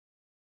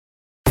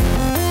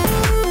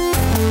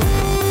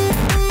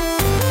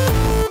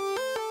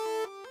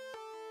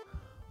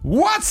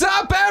What's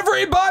up,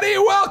 everybody?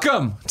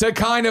 Welcome to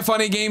Kinda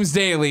Funny Games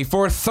Daily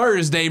for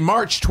Thursday,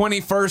 March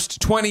 21st,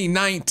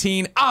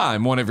 2019.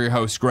 I'm one of your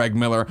hosts, Greg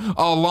Miller,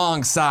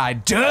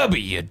 alongside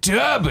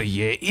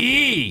WWE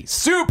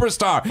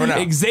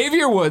superstar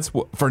Xavier Woods.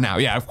 For now,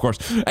 yeah, of course.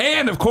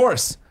 And, of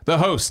course, the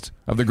host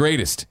of the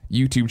greatest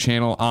YouTube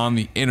channel on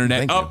the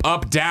internet.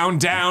 Up, down,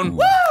 down.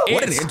 Woo!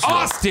 What It's an intro.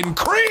 Austin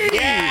Creed!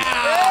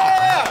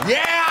 Yeah!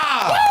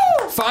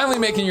 Woo! Finally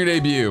making your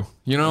debut,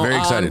 Very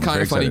excited, on Kinda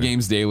very Funny excited.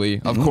 Games Daily.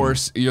 Of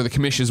course, you're the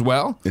commish as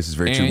well. This is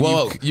very And true.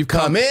 Whoa, you've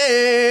come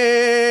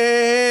in.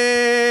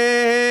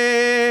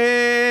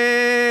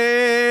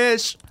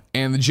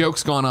 and the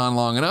joke's gone on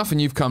long enough,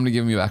 and you've come to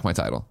give me back my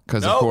title.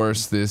 Because, of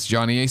course, this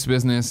Johnny Ace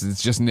business,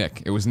 it's just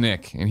Nick. It was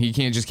Nick. And he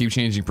can't just keep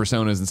changing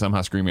personas and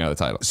somehow scream me out of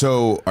the title.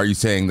 So, are you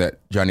saying that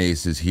Johnny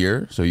Ace is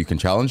here so you can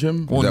challenge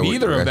him? Well,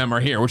 neither of them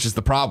are here, which is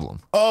the problem.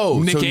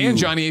 Oh, Nick so and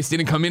Johnny Ace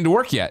didn't come into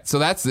work yet. So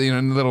that's a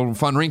little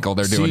fun wrinkle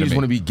they're So doing you to just me.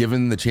 want to be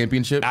given the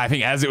championship? I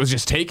think as it was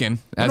just taken.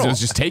 From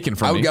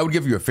I me. would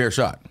give you a fair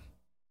shot.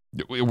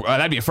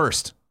 That'd be a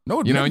first. No,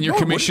 in your no, it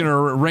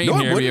commissioner reign No,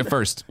 it here, it'd be a wouldn't.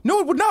 first. No,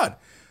 it would not.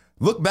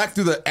 Look back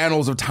through the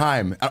annals of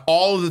time at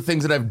all of the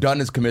things that I've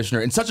done as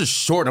commissioner in such a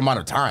short amount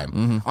of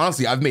time.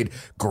 Honestly, I've made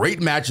great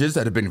matches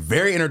that have been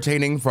very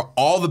entertaining for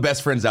all the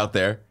best friends out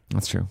there.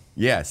 That's true.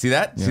 Yeah, see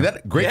that? See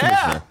that? Great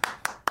commissioner.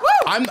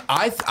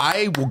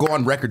 I will go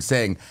on record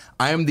saying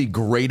I am the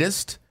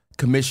greatest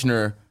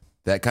commissioner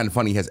that Kinda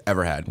Funny has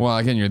ever had. Well,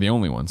 again, you're the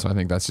only one, so I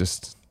think that's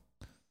just...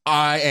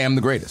 I am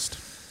the greatest.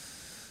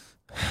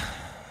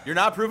 You're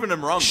not proving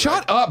him wrong.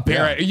 Shut up,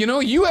 Barrett. Yeah.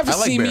 You have to I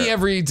like see me Barrett.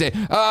 every day.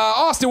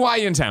 Austin, why are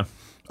you in town?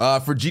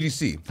 For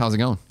GDC. How's it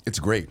going? It's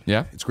great.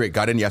 Yeah? It's great.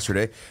 Got in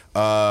yesterday.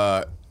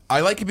 I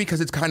like it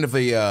because it's kind of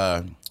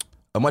a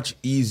much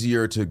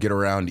easier to get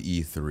around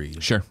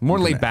E3. Sure. More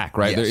laid back,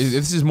 right? Yes.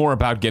 This is more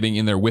about getting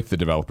in there with the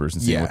developers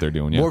and seeing what they're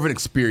doing. Yeah. More of an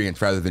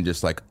experience rather than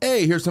just like,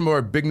 hey, here's some of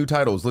our big new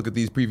titles. Look at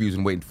these previews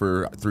and wait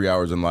for 3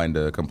 hours in line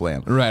to come play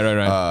them.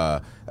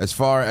 Right. As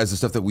far as the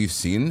stuff that we've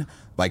seen,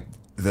 like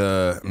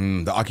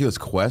the Oculus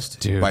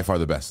Quest, Dude. by far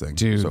the best thing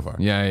so far.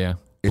 Yeah.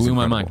 It's Blew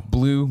my incredible. mind.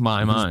 Blew my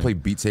You can mind. just play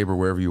Beat Saber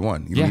wherever you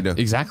want. You Yeah, don't need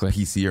a exactly.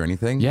 PC or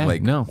anything. Yeah,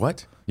 like, no.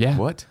 What? Yeah.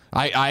 What?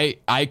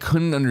 I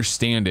couldn't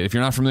understand it. If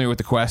you're not familiar with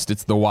the Quest,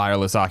 it's the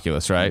wireless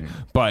Oculus, right?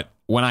 But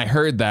when I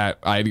heard that,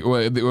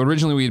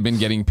 originally we had been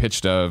getting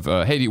pitched of,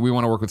 hey, we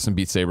want to work with some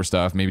Beat Saber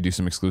stuff, maybe do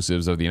some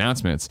exclusives of the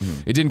announcements.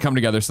 It didn't come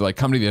together, so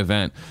come to the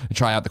event and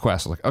try out the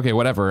Quest. I was like, okay,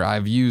 whatever.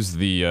 I've used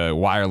the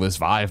wireless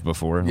Vive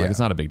before. Like, it's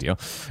not a big deal.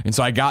 And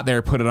so I got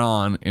there, put it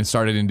on, and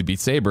started into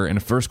Beat Saber. And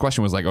the first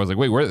question was like,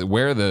 wait,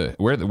 where are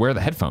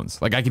the headphones?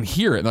 Like, I can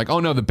hear it. Like, oh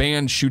no, the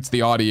band shoots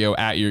the audio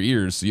at your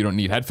ears, so you don't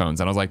need headphones.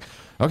 And I was like,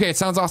 okay, it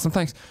sounds awesome,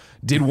 thanks.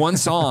 Did one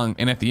song,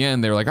 and at the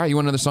end, they were like, all right, you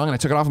want another song? And I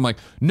took it off. I'm like,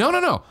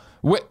 no.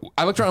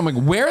 I looked around, I'm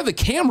like, where are the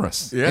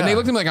cameras? Yeah. And they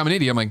looked at me like I'm an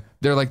idiot. I'm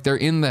like, they're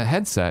in the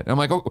headset. And I'm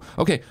like, oh,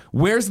 okay,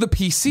 where's the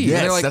PC? And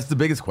Yes, they're like, that's the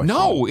biggest question.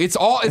 No, it's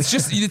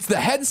the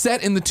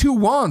headset and the two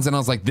wands. And I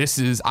was like, this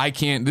is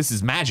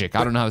magic.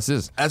 I don't know how this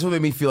is. That's what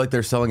made me feel like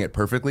they're selling it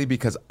perfectly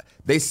because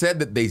they said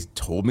that they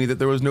told me that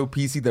there was no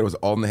PC, that it was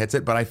all in the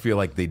headset, but I feel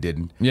like they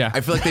didn't. Yeah. I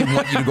feel like they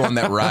want you to go on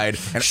that ride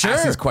and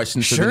ask these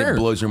questions so that it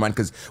blows your mind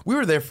because we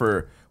were there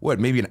for,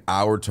 maybe an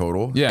hour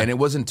total? Yeah. And it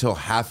wasn't until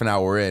half an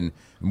hour in.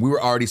 We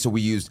were already, so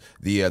we used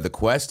the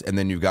Quest, and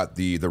then you've got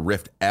the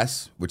Rift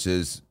S, which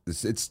is,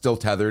 it's still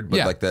tethered,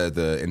 but like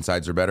the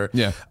insides are better.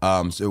 Yeah.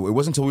 So it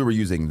wasn't until we were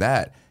using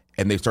that,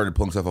 and they started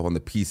pulling stuff up on the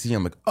PC.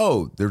 I'm like,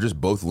 oh, they're just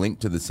both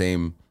linked to the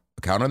same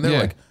account on there?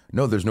 Yeah. Like,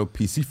 no, there's no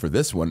PC for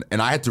this one.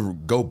 And I had to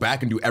go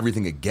back and do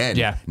everything again.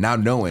 Yeah. Now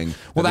knowing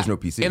that there's no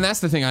PC. And that's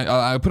the thing.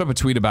 I put up a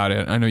tweet about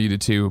it. I know you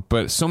did too.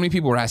 But so many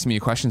people were asking me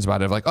questions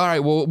about it. Like, all right,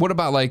 well, what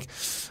about like,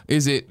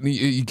 is it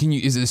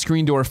a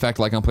screen door effect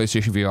like on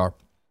PlayStation VR?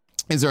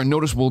 Is there a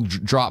noticeable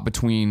drop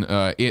between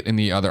it and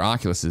the other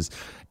Oculuses?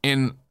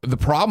 And the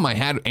problem I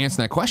had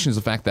answering that question is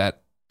the fact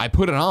that I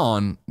put it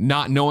on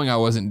not knowing I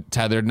wasn't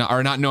tethered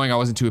or not knowing I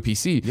wasn't to a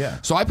PC. Yeah.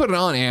 So I put it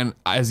on and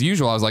as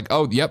usual, I was like,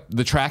 oh, yep,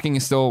 the tracking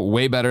is still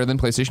way better than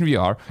PlayStation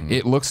VR.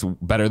 It looks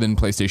better than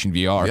PlayStation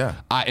VR. Yeah.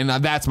 And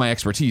that's my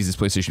expertise is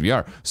PlayStation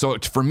VR. So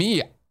for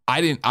me,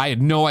 I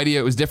had no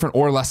idea it was different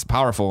or less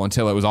powerful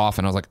until it was off,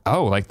 and I was like,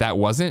 oh, like that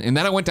wasn't. And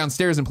then I went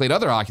downstairs and played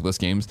other Oculus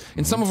games,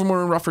 and some of them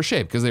were in rougher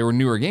shape because they were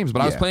newer games.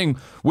 But I was playing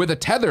with a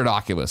tethered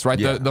Oculus, right?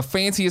 Yeah. The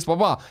fanciest, blah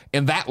blah,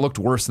 and that looked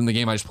worse than the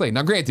game I just played.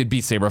 Now, granted,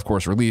 Beat Saber, of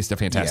course, released a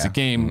fantastic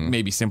game,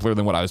 maybe simpler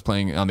than what I was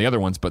playing on the other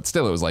ones, but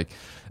still, it was like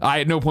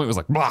I at no point was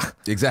like, blah.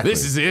 Exactly.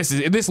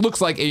 This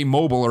looks like a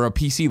mobile or a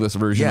PC-less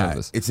version of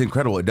this. It's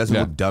incredible. It doesn't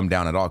look dumbed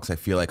down at all because I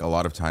feel like a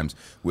lot of times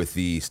with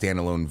the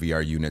standalone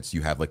VR units,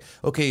 you have like,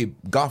 okay,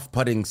 golf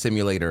putting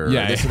simulator or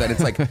this or that.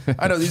 It's like,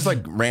 I know, these like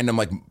random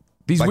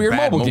these like weird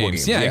bad mobile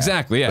games. Yeah,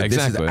 exactly. Yeah, but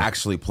exactly. This is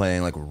actually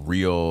playing like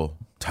real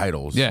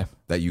titles. Yeah.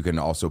 that you can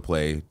also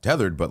play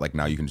tethered, but like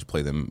now you can just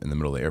play them in the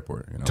middle of the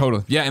airport. You know?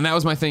 Totally. Yeah, and that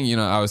was my thing. You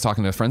know, I was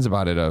talking to friends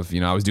about it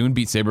I was doing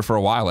Beat Saber for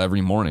a while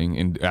every morning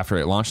and after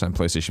it launched on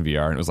PlayStation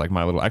VR, and it was like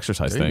my little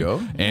exercise There thing. you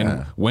go. And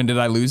Yeah. when did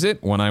I lose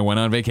it? When I went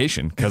on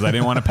vacation because I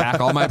didn't want to pack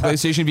all my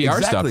PlayStation VR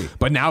Exactly. stuff.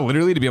 But now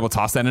literally to be able to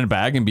toss that in a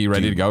bag and be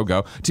ready to go.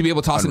 To be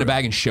able to toss it in a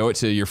bag and show it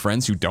to your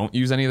friends who don't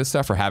use any of this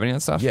stuff or have any of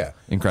that stuff. Yeah.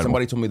 Incredible.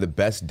 Somebody told me the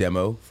best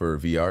demo for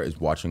VR is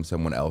watching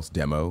someone else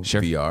demo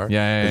Sure. VR.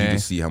 Yeah, because you yeah.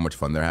 just see how much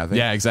fun they're having.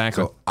 Yeah,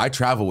 exactly. So I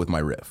travel with my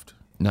Rift.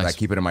 Nice. I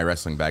keep it in my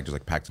wrestling bag, just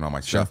like packed in all my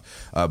stuff.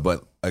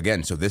 But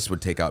again, so this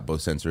would take out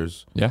both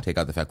sensors. Yeah. Take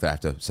out the fact that I have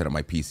to set up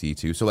my PC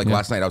too. So like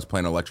last night I was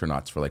playing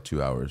Electronauts for like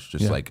 2 hours,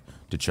 just like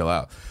to chill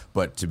out.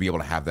 But to be able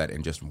to have that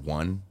in just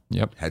one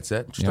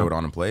headset, just throw it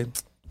on and play.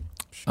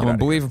 I'm a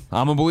believer.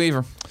 I'm a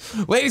believer.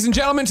 Ladies and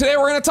gentlemen, today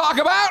we're going to talk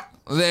about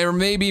there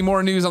may be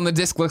more news on the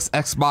discless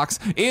Xbox.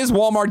 Is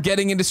Walmart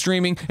getting into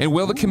streaming? And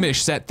will the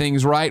commish set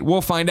things right?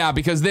 We'll find out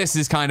because this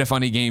is Kinda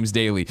Funny Games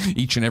Daily.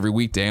 Each and every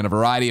weekday on a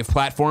variety of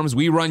platforms,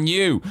 we run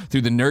you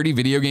through the nerdy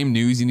video game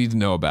news you need to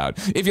know about.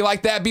 If you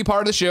like that, be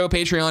part of the show.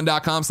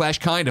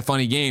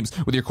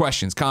 Patreon.com/kindafunnygames with your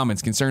questions,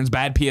 comments, concerns,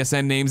 bad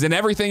PSN names, and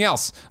everything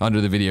else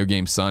under the video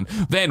game sun.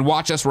 Then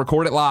watch us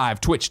record it live.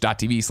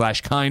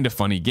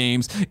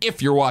 Twitch.tv/kindafunnygames.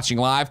 If you're watching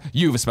live,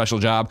 you have a special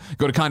job.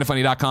 Go to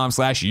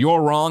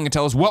kindafunny.com/you're wrong and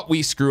tell us what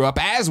we screw up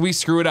as we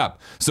screw it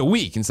up so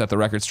we can set the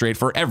record straight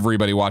for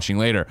everybody watching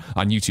later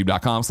on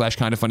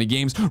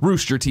youtube.com/kindafunnygames,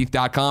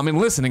 roosterteeth.com, and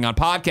listening on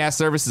podcast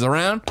services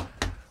around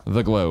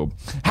the globe.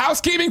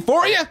 Housekeeping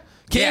for you.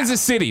 Kansas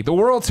City, the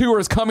World Tour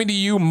is coming to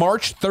you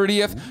March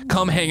 30th.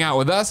 Come hang out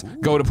with us.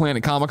 Go to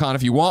Planet Comic-Con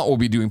if you want. We'll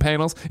be doing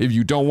panels. If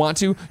you don't want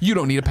to, you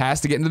don't need a pass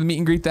to get into the meet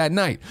and greet that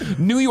night.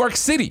 New York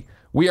City,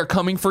 we are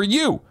coming for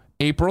you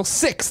April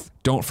 6th.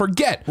 Don't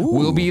forget,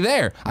 we'll be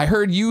there. I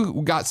heard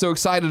you got so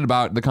excited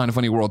about the Kinda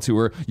Funny World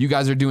Tour. You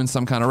guys are doing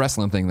some kind of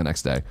wrestling thing the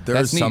next day.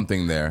 There's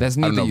something there. That's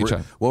I neat don't that know. you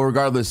tried. Well,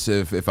 regardless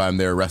if I'm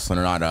there wrestling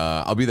or not,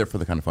 I'll be there for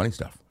the Kinda Funny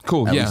stuff.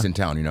 Cool, At yeah. least in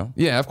town, you know?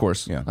 Yeah, of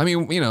course. Yeah. I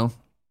mean,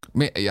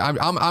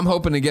 I'm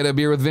hoping to get a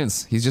beer with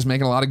Vince. He's just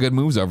making a lot of good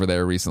moves over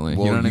there recently.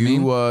 Well, you know what I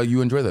mean?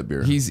 You enjoy that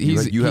beer.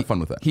 You have fun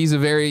with that. He's a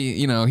very,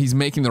 he's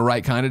making the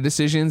right kind of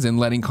decisions and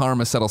letting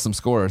karma settle some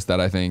scores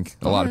that I think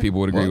a lot of people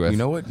would agree with. You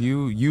know what?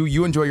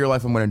 You enjoy your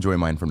life. I'm going to enjoy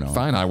mine from now on.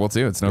 Fine, I will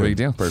too. It's no big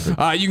deal. Perfect.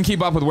 You can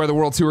keep up with where the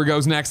World Tour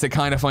goes next at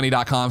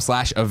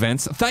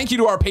kindafunny.com/events. Thank you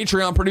to our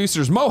Patreon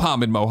producers,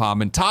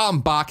 Mohammed,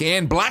 Tom Bach,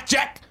 and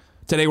Blackjack.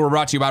 Today we're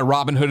brought to you by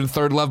Robin Hood and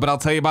Third Love, but I'll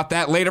tell you about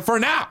that later. For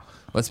now,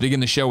 let's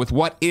begin the show with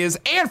what is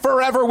and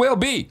forever will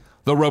be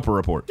the Roper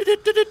Report.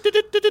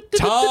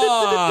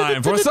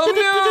 Time for some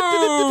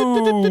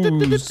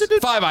news.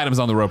 5 items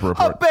on the Roper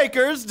Report. A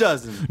baker's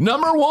dozen.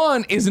 Number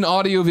 1 is an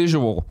audio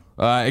visual.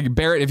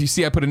 Barrett, if you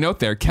see, I put a note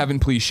there. Kevin,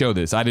 please show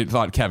this. I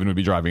thought Kevin would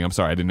be driving. I'm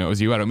sorry, I didn't know it was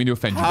you. I don't mean to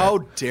offend you. How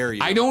Barrett. dare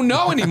you? I don't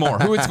know anymore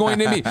who it's going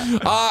to be.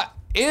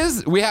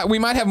 We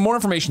might have more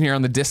information here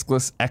on the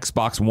discless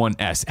Xbox One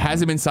S.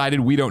 Has it been cited?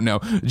 We don't know.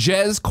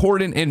 Jez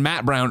Corden and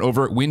Matt Brown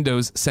over at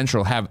Windows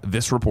Central have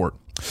this report.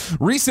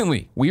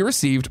 Recently, we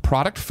received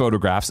product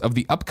photographs of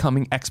the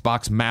upcoming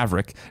Xbox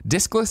Maverick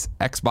discless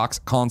Xbox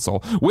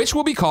console, which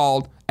will be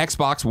called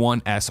Xbox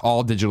One S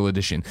All Digital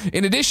Edition.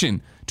 In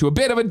addition to a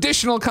bit of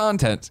additional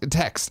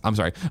text on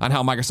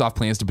how Microsoft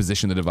plans to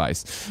position the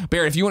device.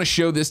 Barrett, if you want to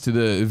show this to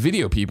the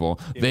video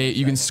people,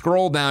 you can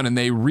scroll down and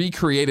they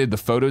recreated the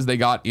photos they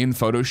got in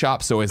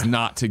Photoshop so as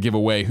not to give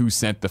away who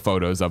sent the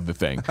photos of the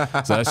thing.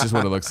 So that's just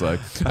what it looks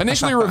like.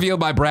 Initially revealed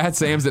by Brad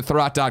Sams at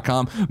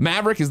Throt.com,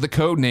 Maverick is the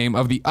code name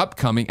of the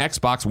upcoming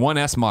Xbox One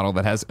S model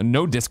that has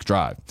no disk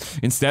drive.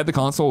 Instead, the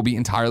console will be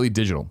entirely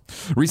digital.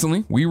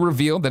 Recently, we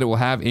revealed that it will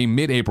have a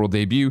mid-April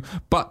debut,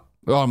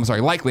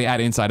 likely at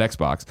Inside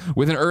Xbox,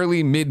 with an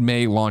early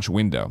mid-May launch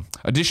window.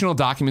 Additional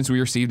documents we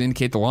received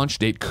indicate the launch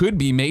date could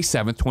be May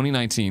 7th,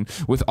 2019,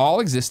 with all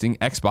existing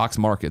Xbox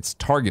markets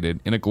targeted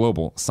in a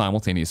global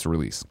simultaneous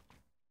release.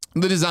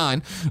 The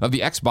design of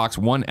the Xbox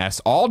One S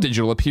All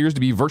Digital appears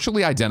to be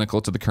virtually identical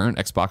to the current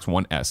Xbox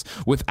One S,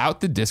 without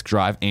the disk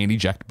drive and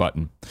eject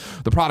button.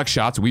 The product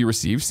shots we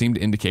received seem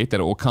to indicate that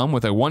it will come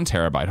with a 1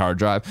 terabyte hard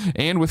drive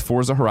and with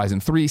Forza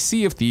Horizon 3,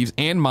 Sea of Thieves,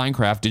 and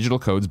Minecraft digital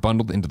codes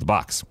bundled into the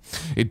box.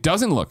 It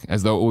doesn't look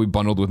as though it will be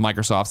bundled with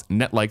Microsoft's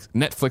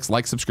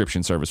Netflix-like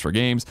subscription service for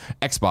games,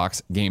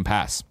 Xbox Game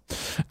Pass.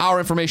 Our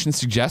information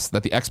suggests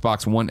that the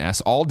Xbox One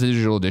S All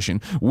Digital Edition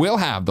will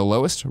have the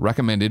lowest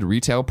recommended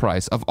retail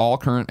price of all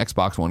current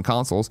Xbox One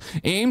consoles,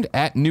 aimed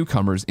at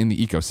newcomers in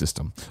the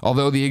ecosystem,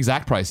 although the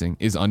exact pricing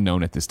is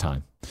unknown at this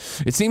time.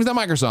 It seems that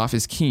Microsoft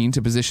is keen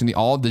to position the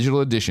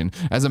all-digital edition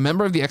as a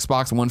member of the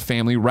Xbox One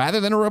family rather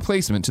than a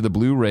replacement to the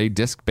Blu-ray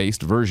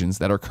disc-based versions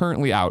that are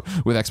currently out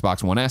with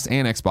Xbox One S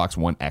and Xbox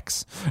One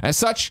X. As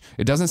such,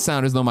 it doesn't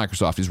sound as though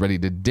Microsoft is ready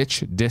to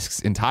ditch discs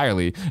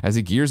entirely as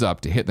it gears up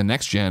to hit the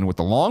next gen with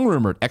the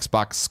long-rumored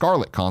Xbox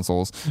Scarlet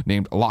consoles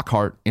named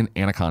Lockhart and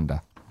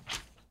Anaconda.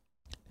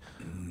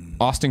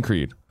 Austin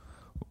Creed,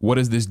 what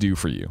does this do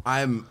for you?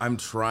 I'm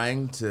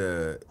trying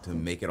to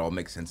make it all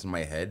make sense in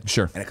my head.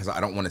 Sure. And because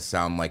I don't want to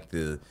sound like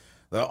the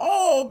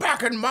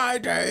back in my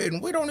day,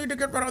 and we don't need to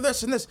get rid of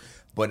this and this.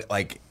 But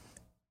like,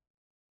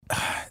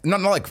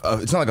 not like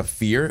it's not like a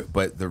fear,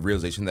 but the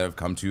realization that I've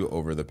come to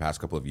over the past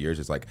couple of years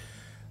is like,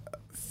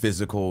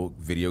 physical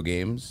video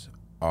games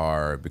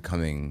are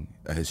becoming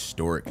a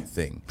historic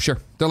thing. Sure,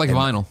 they're like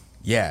vinyl.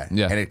 Yeah,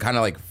 and it kind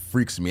of like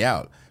freaks me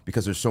out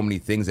because there's so many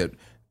things that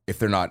if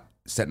they're not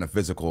set in a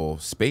physical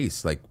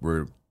space, like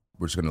we're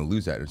just going to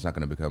lose that. It's not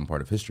going to become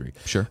part of history.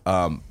 Sure.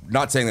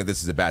 Not saying that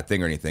this is a bad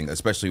thing or anything,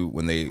 especially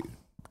when they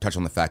touch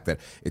on the fact that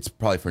it's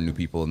probably for new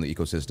people in the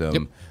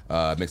ecosystem.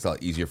 Makes it a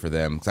lot easier for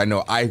them. Because I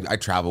know I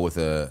travel with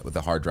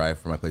a hard drive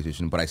for my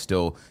PlayStation, but I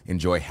still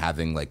enjoy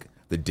having like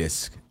the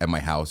disc at my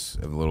house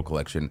of a little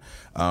collection.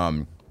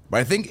 But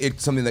I think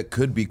it's something that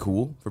could be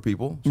cool for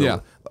people.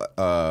 So,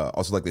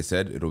 also, like they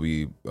said, it'll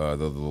be the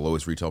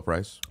lowest retail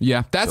price.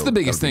 Yeah, that's the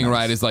biggest thing,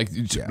 right? Is like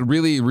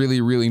really,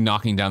 really, really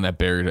knocking down that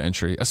barrier to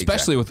entry,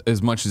 especially with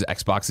as much as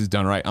Xbox has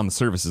done right on the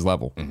services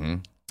level.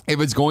 If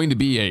it's going to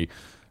be a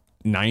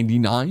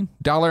 $99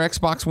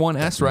 Xbox One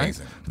S, right?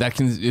 Amazing.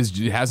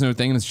 That has no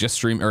thing and it's just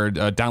stream or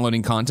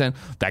downloading content.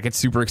 That gets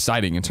super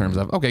exciting in terms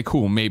of okay,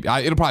 cool. Maybe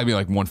it'll probably be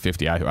like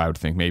 150. I would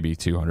think maybe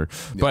 200,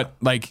 but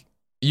like.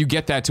 You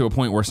get that to a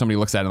point where somebody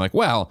looks at it and like,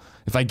 well,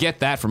 if I get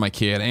that for my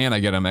kid and I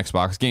get them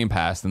Xbox Game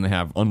Pass, then they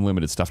have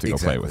unlived stuff to go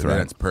play with, right?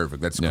 That's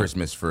perfect. That's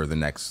Christmas for the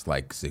next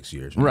like 6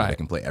 years. Right. They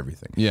can play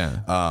everything. Yeah.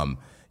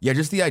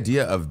 Just the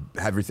idea of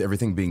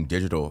everything being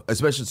digital,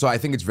 especially. So I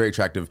think it's very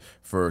attractive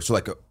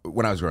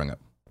when I was growing up,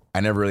 I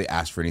never really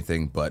asked for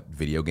anything but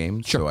video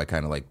games. Sure. So I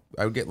kind of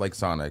I would get like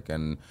Sonic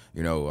and,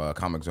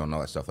 Comic Zone and all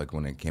that stuff like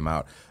when it came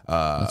out.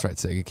 That's right.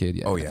 Sega kid.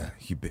 Yeah. Oh yeah.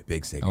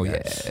 Big Sega. Oh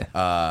guy.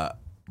 yeah.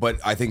 But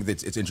I think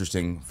that it's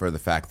interesting for the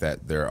fact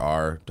that there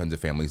are tons of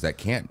families that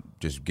can't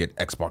just get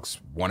Xbox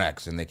One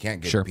X and they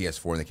can't get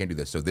PS4 and they can't do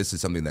this. So this is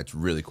something that's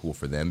really cool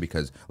for them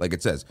because, like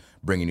it says,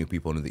 bringing new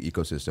people into the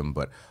ecosystem.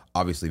 But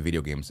obviously,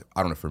 video games,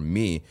 I don't know, for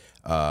me,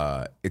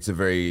 it's a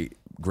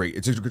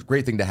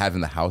great thing to have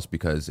in the house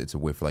because it's a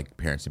way for like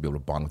parents to be able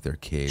to bond with their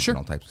kids and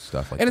all types of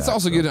stuff like that. And it's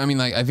also good. I mean,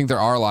 like I think there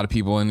are a lot of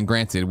people, and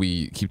granted,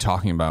 we keep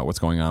talking about what's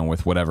going on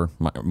with whatever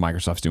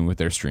Microsoft's doing with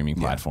their streaming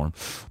platform.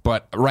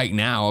 But right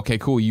now, okay,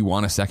 cool. You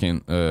want a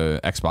second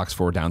Xbox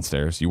for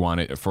downstairs. You want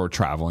it for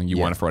traveling. You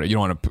want it for you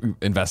don't want to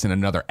invest in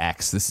another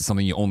X. This is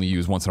something you only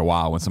use once in a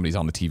while when somebody's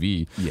on the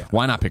TV. Yeah.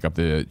 Why not pick up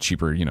the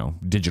cheaper,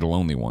 digital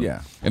only one?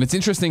 Yeah. And it's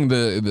interesting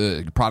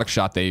the product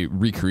shot they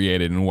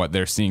recreated and what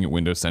they're seeing at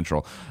Windows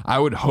Central. I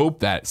would hope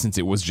that since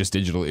it was just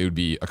digital, it would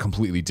be a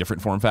completely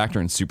different form factor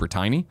and super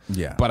tiny.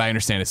 Yeah. But I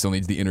understand it still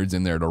needs the innards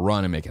in there to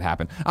run and make it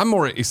happen. I'm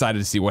more excited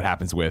to see what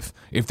happens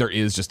if there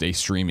is just a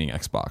streaming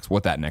Xbox,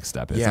 what that next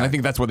step is. Yeah. And I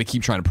think that's what they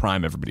keep trying to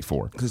prime everybody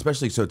for.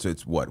 Especially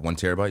it's what, 1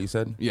 terabyte you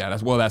said? Yeah,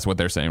 that's what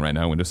they're saying right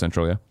now, Windows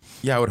Central, yeah.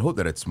 Yeah, I would hope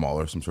that it's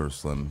smaller, some sort of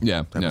slim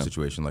type of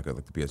situation like the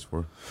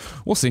PS4.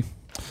 We'll see.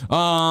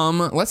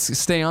 Let's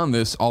stay on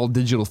this all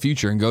digital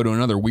future and go to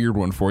another weird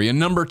one for you.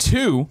 Number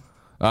 2.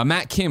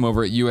 Matt Kim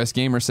over at US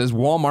Gamer says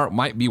Walmart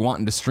might be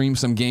wanting to stream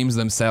some games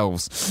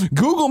themselves.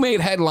 Google made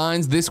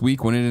headlines this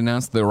week when it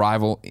announced its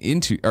arrival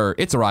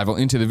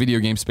into the video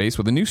game space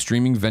with a new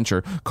streaming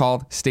venture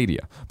called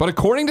Stadia. But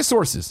according to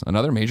sources,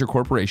 another major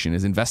corporation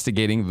is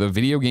investigating the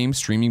video game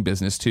streaming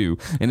business too,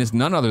 and is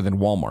none other than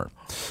Walmart.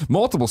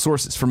 Multiple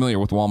sources familiar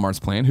with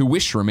Walmart's plan, who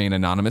wish to remain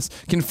anonymous,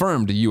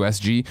 confirmed to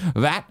USG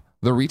that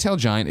the retail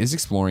giant is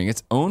exploring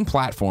its own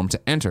platform to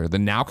enter the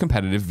now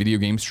competitive video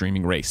game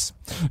streaming race.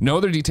 No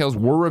other details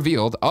were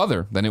revealed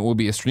other than it will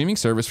be a streaming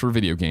service for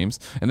video games,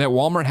 and that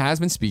Walmart has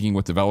been speaking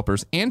with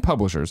developers and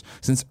publishers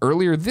since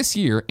earlier this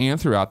year and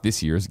throughout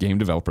this year's Game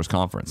Developers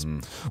Conference.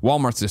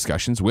 Walmart's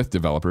discussions with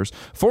developers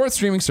for its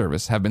streaming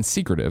service have been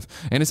secretive,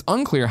 and it's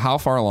unclear how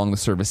far along the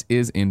service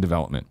is in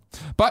development.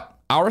 But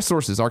our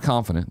sources are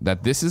confident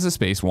that this is a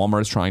space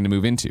Walmart is trying to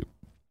move into.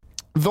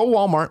 Though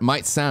Walmart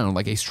might sound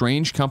like a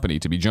strange company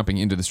to be jumping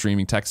into the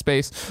streaming tech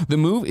space, the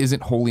move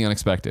isn't wholly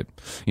unexpected.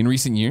 In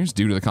recent years,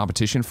 due to the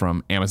competition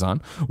from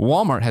Amazon,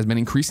 Walmart has been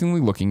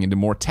increasingly looking into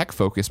more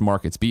tech-focused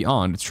markets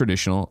beyond its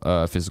traditional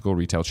physical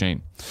retail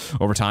chain.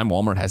 Over time,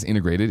 Walmart has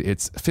integrated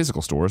its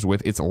physical stores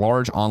with its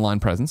large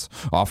online presence,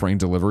 offering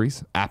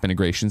deliveries, app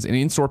integrations, and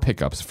in-store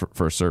pickups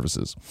for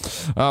services.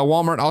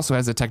 Walmart also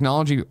has a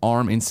technology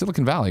arm in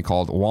Silicon Valley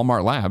called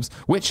Walmart Labs,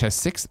 which has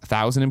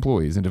 6,000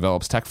 employees and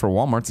develops tech for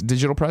Walmart's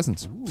digital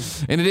presence. Ooh.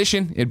 In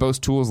addition, it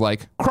boasts tools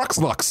like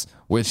CruxLux,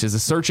 which is a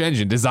search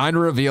engine designed to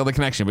reveal the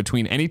connection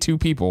between any two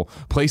people,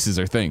 places,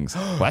 or things.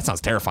 Well, that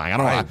sounds terrifying. I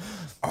don't know.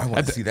 I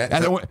want to see that.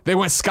 They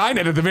went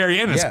Skynet at the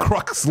very end as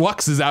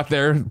CruxLux is out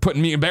there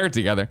putting me and Barrett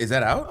together. Is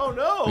that out? Oh,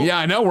 no. Yeah,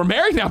 I know. We're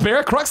married now,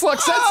 Barrett.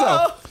 CruxLux said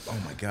so.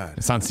 Oh, my God.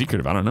 It sounds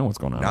secretive. I don't know what's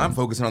going on. Now I'm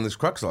focusing on this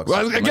CruxLux.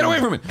 Well, get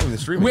away from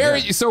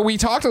it. So we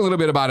talked a little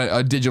bit about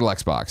a digital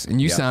Xbox, and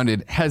you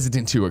sounded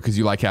hesitant to it because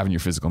you like having your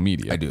physical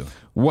media. I do.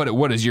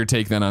 What is your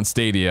take then on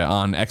Stadia,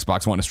 on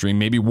Xbox wanting to stream,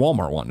 maybe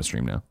Walmart wanting to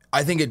stream now?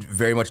 I think it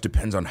very much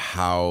depends on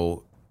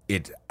how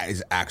it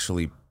is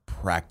actually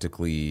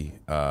practically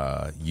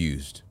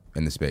used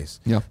in the space.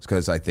 Yeah.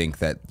 Because I think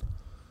that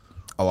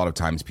a lot of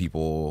times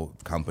people,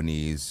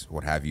 companies,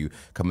 what have you,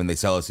 come and they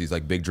sell us these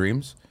like big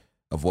dreams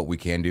of what we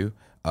can do.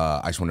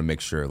 I just want to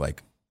make sure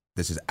like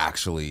this is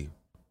actually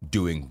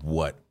doing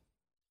what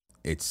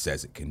it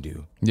says it can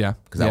do. Yeah,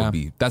 because that would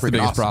be that's the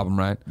biggest awesome. problem,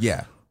 right?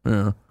 Yeah.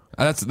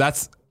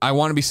 That's. I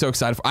want to be so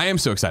excited. I am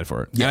so excited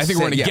for it. Yes, and I think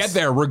we're going to get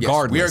there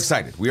regardless.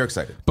 Yes, we are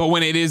excited. But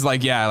when it is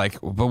like,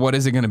 but what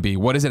is it going to be?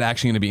 What is it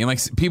actually going to be? And like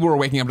people were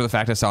waking up to the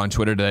fact I saw on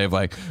Twitter today of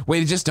like,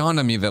 wait, it just dawned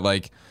on me that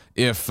like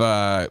if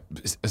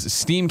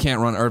Steam can't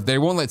run, or if they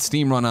won't let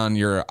Steam run on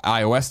your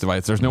iOS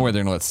device, there's no way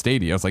they're going to let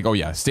Stadia. I was like, oh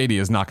yeah, Stadia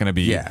is not going to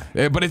be. Yeah.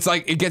 But it's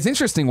like, it gets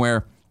interesting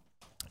where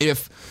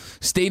if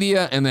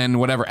Stadia and then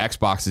whatever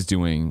Xbox is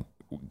doing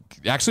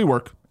actually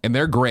work, and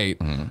they're great.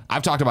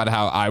 I've talked about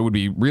how I would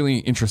be really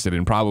interested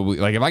in probably,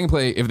 like,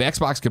 if the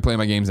Xbox could play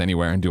my games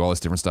anywhere and do all this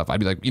different stuff,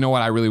 I'd be like, you know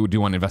what, I really do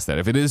want to invest that.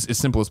 If it is as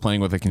simple as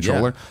playing with a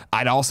controller,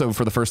 I'd also,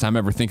 for the first time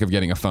ever, think of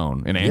getting a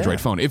phone, an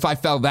Android phone, if I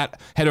fell that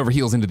head over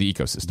heels into the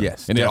ecosystem.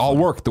 Yes, and definitely. It all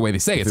worked the way they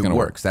say it's going to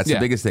work. That's the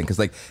biggest thing, because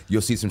like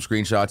you'll see some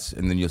screenshots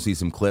and then you'll see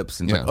some clips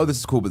and it's like, oh, this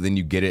is cool, but then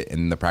you get it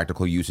and the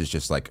practical use is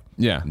just like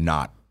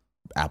not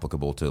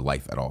applicable to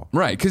life at all.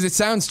 Right, because it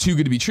sounds too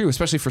good to be true,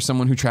 especially for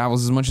someone who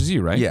travels as much as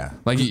you, right? Yeah.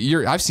 Like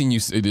I've seen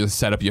you the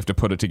setup, you have to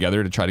put it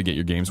together to try to get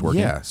your games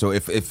working. Yeah, so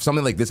if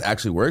something like this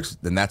actually works,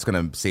 then that's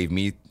going to save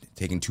me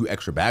taking 2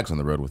 extra bags on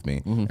the road with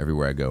me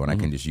everywhere I go, and I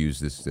can just use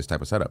this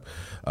type of setup.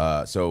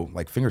 So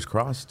like fingers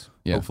crossed,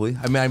 hopefully.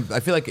 I mean, I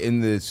feel like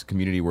in this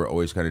community we're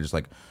always kind of just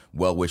like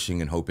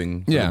well-wishing and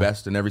hoping for the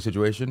best in every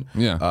situation.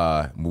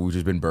 Yeah. We've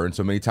just been burned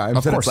so many times.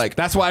 Of course. It's like,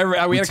 that's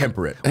why we had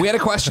temper it. We had a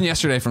question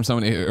yesterday from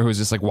someone who was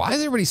just like, why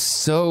is everybody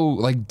so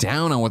like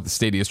down on what the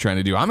Stadia is trying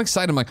to do? I'm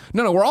excited. I'm like,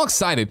 no, we're all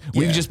excited.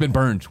 We've just been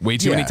burned way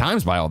too many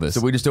times by all this.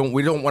 So we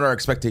don't want our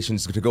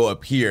expectations to go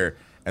up here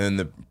and then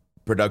the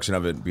production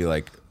of it be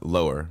like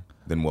lower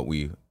than what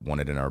we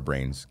wanted in our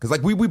brains, because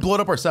like we blow it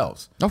up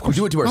ourselves. Of course,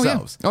 we do it to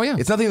ourselves. Oh yeah.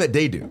 It's nothing that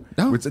they do.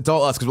 No. It's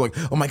all us, because we're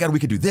like, oh my god, we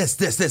could do this,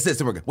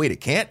 and we're like, wait, it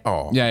can't.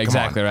 Oh yeah,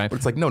 exactly right. But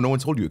it's like, no one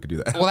told you it could do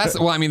that.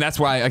 Well, I mean that's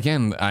why,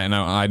 again, I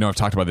know I've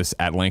talked about this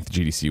at length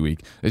GDC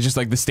week. It's just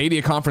like the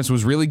Stadia conference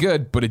was really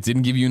good, but it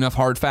didn't give you enough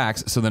hard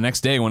facts. So the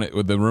next day when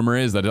the rumor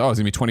is that it's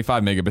gonna be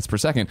 25 megabits per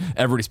second,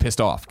 everybody's pissed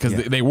off because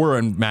they were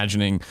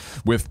imagining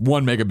with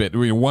 1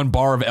 megabit, 1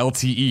 bar of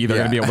LTE, they're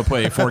gonna be able to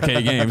play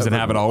 4K games and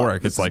have it all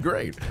work. It's like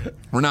great.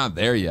 We're not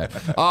there yet.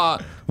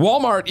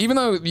 Walmart, even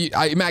though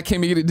Matt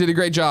Kim did a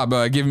great job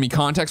giving me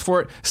context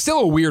for it, still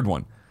a weird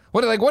one.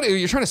 What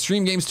you're trying to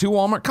stream games to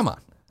Walmart? Come on,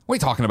 what are you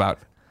talking about?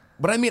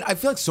 But I mean, I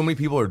feel like so many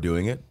people are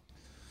doing it.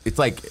 It's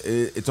like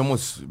it's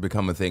almost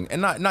become a thing,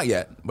 and not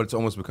yet, but it's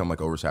almost become like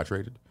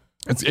oversaturated.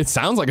 It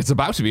sounds like it's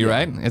about to be,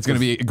 right? It's going to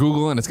be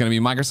Google and it's going to be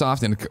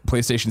Microsoft, and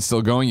PlayStation's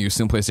still going. You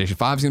assume PlayStation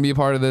 5 is going to be a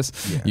part of this.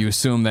 Yeah. You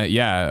assume that,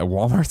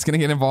 Walmart's going to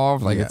get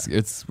involved. Like,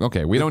 it's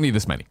okay. We don't need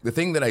this many. The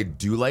thing that I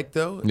do like,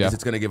 though, is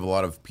it's going to give a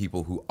lot of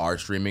people who are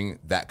streaming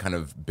that kind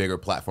of bigger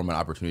platform and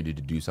opportunity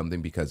to do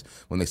something, because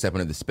when they step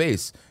into the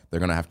space, they're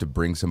going to have to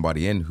bring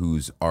somebody in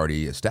who's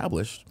already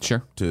established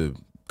to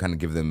kind of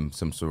give them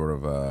some sort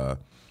of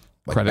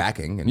like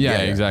backing. And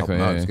exactly. Help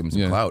them out, just give them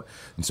some clout.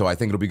 And so I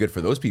think it'll be good for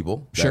those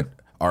people. Sure.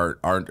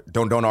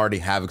 Don't already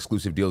have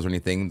exclusive deals or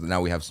anything.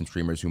 Now we have some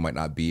streamers who might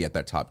not be at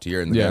that top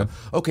tier, and go,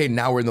 okay,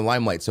 now we're in the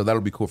limelight, so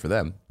that'll be cool for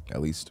them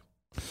at least.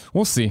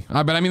 We'll see.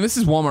 But I mean, this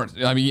is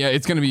Walmart. I mean,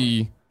 it's going to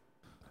be.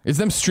 It's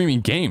them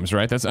streaming games,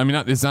 right? It's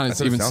not. It's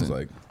what even. It sounds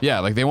like. Yeah,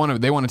 like they want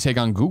to take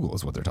on Google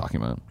is what they're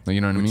talking about. Like,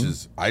 you know what I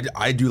mean?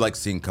 I do like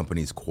seeing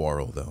companies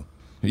quarrel though.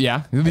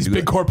 Yeah, these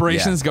big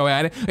corporations go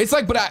at it. It's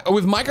like, but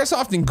with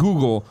Microsoft and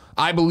Google,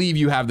 I believe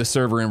you have the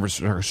server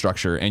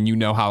infrastructure and you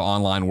know how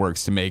online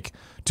works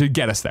to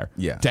get us there.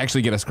 Yeah. To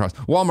actually get us across.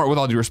 Walmart, with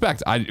all due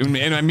respect, and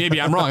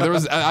maybe I'm wrong.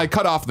 I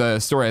cut off the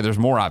story. There's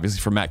more, obviously,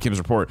 from Matt Kim's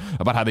report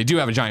about how they do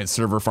have a giant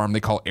server farm they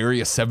call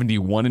Area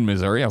 71 in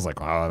Missouri. I was like,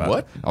 oh,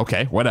 what?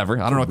 Okay, whatever.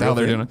 I don't know what the hell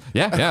they're doing.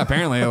 Yeah,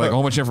 apparently, like a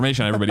whole bunch of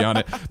information on everybody on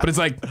it. But it's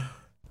like,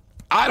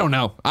 I don't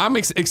know. I'm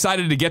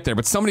excited to get there,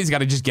 but somebody's got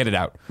to just get it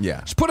out.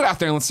 Yeah. Just put it out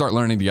there and let's start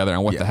learning together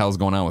on what the hell's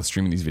going on with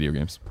streaming these video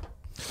games.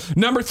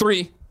 Number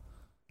 3.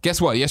 Guess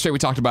what? Yesterday we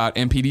talked about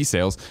MPD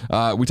sales.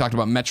 We talked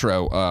about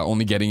Metro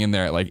only getting in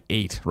there at like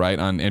 8, right,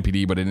 on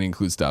NPD, but it didn't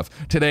include stuff.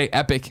 Today,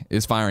 Epic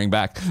is firing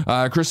back.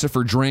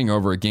 Christopher Dring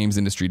over at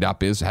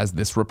GamesIndustry.biz has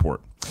this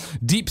report.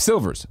 Deep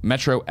Silver's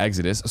Metro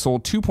Exodus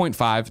sold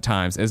 2.5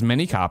 times as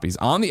many copies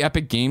on the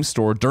Epic Games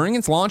Store during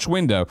its launch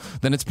window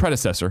than its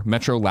predecessor,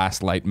 Metro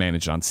Last Light,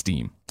 managed on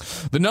Steam.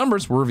 The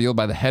numbers were revealed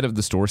by the head of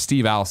the store,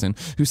 Steve Allison,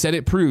 who said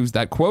it proves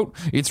that, quote,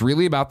 it's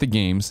really about the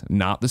games,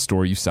 not the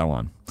store you sell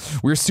on.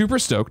 We're super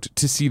stoked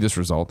to see this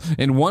result,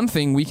 and one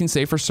thing we can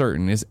say for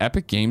certain is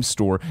Epic Games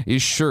Store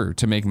is sure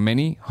to make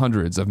many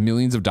hundreds of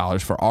millions of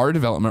dollars for our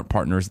development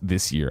partners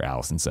this year,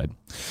 Allison said.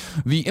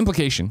 The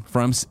implication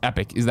from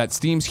Epic is that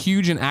Steam's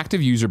huge and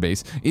active user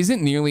base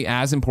isn't nearly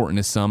as important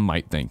as some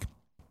might think.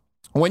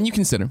 When you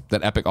consider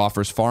that Epic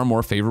offers far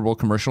more favorable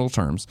commercial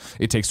terms,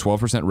 it takes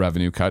 12%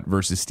 revenue cut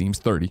versus Steam's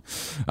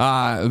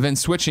 30%, then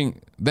switching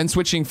then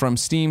switching from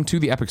Steam to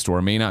the Epic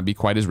Store may not be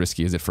quite as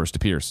risky as it first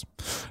appears.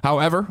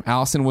 However,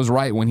 Allison was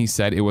right when he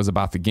said it was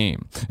about the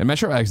game. And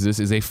Metro Exodus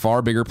is a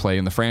far bigger play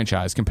in the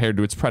franchise compared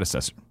to its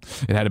predecessor.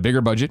 It had a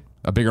bigger budget,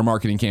 a bigger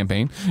marketing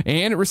campaign,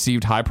 and it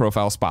received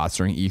high-profile spots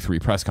during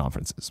E3 press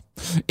conferences.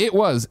 It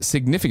was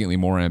significantly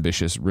more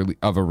ambitious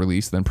of a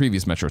release than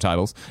previous Metro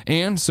titles,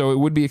 and so it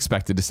would be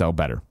expected to sell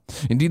better.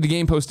 Indeed, the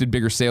game posted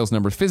bigger sales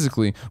numbers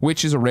physically,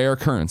 which is a rare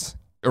occurrence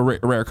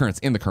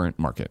in the current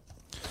market.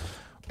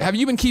 Have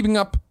you been keeping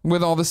up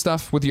with all this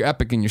stuff with your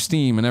Epic and your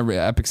Steam and every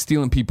Epic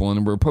stealing people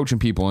and we're poaching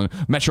people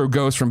and Metro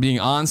goes from being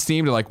on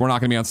Steam to like, we're not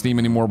going to be on Steam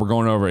anymore. We're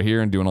going over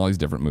here and doing all these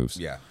different moves.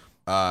 Yeah.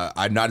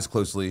 I'm not as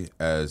closely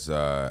as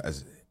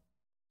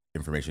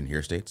information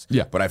here states.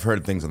 Yeah. But I've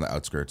heard things on the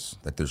outskirts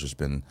that there's just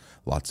been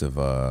lots of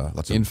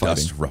Infighting.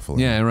 dust ruffling.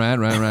 Yeah,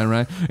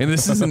 right. And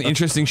this is an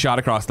interesting shot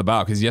across the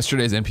bow because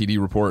yesterday's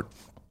NPD report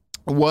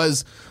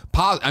was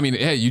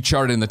hey, you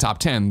charted in the top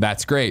 10,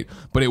 that's great,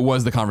 but it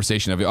was the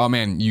conversation of, oh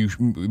man,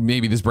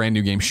 maybe this brand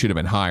new game should have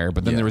been higher.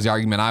 But then there was the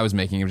argument I was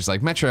making of just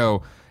like,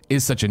 Metro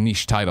is such a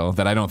niche title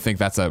that I don't think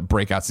that's a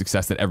breakout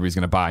success that everybody's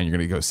going to buy and you're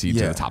going to go see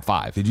to the top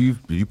 5. Did you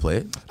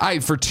play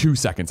it? For 2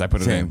 seconds I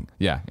put it in,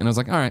 and I was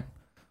like, all right.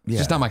 It's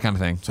just not my kind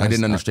of thing. So I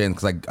didn't understand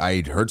because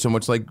I heard so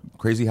much like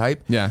crazy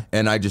hype. Yeah.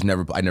 And I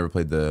never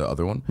played the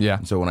other one. Yeah.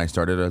 And so when I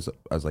started,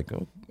 I was like,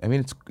 oh, I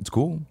mean, it's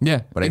cool.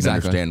 Yeah. But I didn't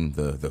understand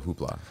the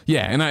hoopla.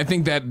 Yeah, and I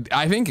think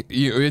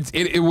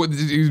it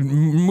was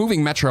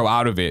moving Metro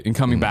out of it and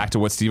coming back to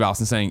what Steve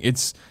Allison's saying.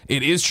 It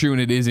is true and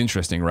it is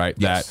interesting, right?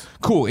 Yes. That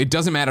cool. It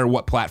doesn't matter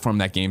what platform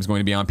that game's going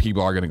to be on.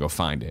 People are going to go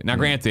find it. Now,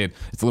 granted,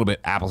 it's a little bit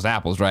apples to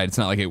apples, right? It's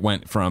not like it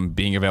went from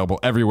being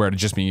available everywhere to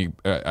just being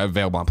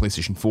available on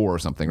PlayStation 4 or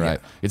something, right?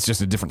 Yeah. It's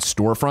just a different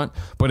storefront,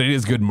 but it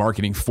is good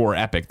marketing for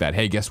Epic that,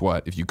 hey, guess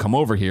what? If you come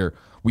over here,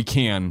 we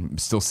can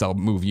still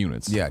move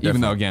units. Yeah, even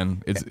though,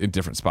 again, it's a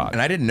different spot.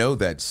 And I didn't know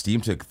that Steam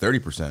took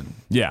 30%.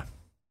 Yeah.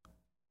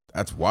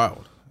 That's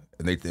wild.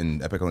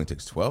 And Epic only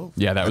takes 12?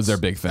 Yeah, that was their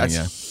big thing.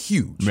 That's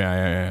huge.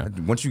 Yeah.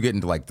 Once you get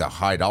into like the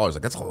high dollars,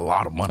 like that's a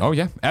lot of money. Oh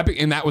yeah, Epic,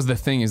 and that was the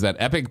thing is that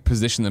Epic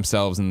positioned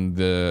themselves in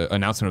the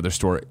announcement of their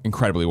store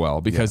incredibly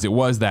well because it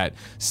was that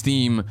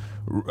Steam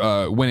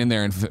went in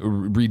there and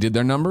redid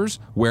their numbers.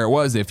 Where it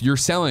was, if you're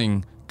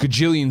selling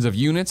gajillions of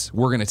units,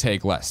 we're going to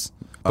take less.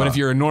 But if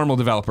you're a normal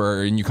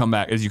developer and you come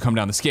down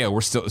the scale,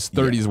 we're still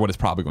 30 is what it's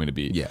probably going to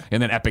be. Yeah.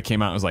 And then Epic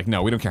came out and was like,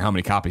 no, we don't care how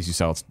many copies you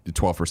sell. It's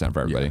 12%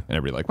 for everybody. And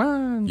everybody like,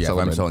 well, if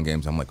I'm selling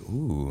games, I'm like,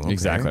 ooh, okay.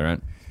 Exactly right.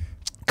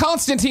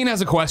 Constantine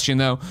has a question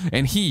though,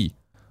 and he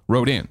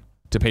wrote in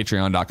to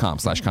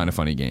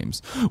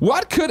patreon.com/kindoffunnygames.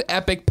 What could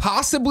Epic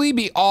possibly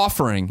be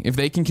offering if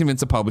they can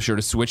convince a publisher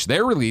to switch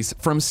their release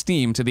from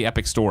Steam to the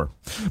Epic Store?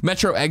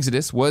 Metro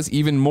Exodus was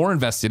even more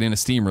invested in a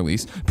Steam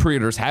release,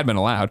 pre-orders had been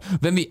allowed,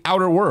 than the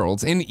Outer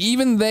Worlds, and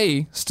even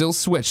they still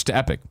switched to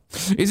Epic.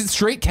 Is it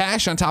straight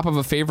cash on top of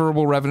a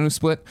favorable revenue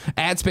split?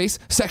 Ad space?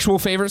 Sexual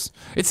favors?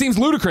 It seems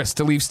ludicrous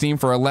to leave Steam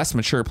for a less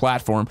mature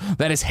platform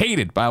that is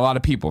hated by a lot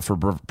of people for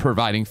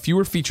providing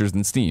fewer features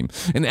than Steam.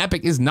 And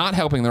Epic is not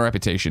helping their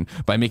reputation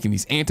by making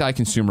these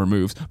anti-consumer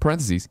moves,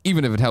 parentheses,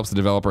 even if it helps the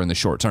developer in the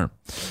short term.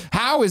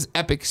 How is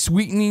Epic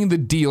sweetening the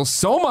deal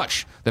so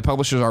much that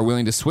publishers are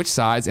willing to switch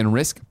sides and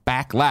risk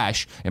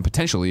backlash and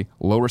potentially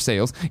lower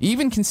sales,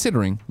 even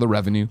considering the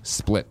revenue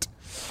split?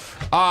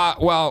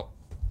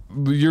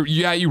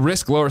 You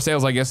risk lower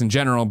sales, I guess, in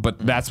general, but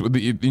that's what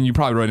and you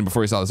probably wrote in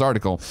before you saw this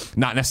article.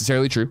 Not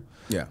necessarily true.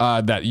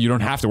 Yeah. That you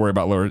don't have to worry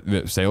about lower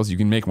sales. You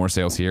can make more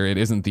sales here. It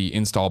isn't the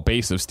install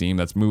base of Steam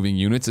that's moving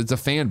units. It's a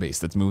fan base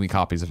that's moving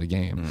copies of the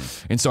game.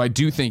 And so I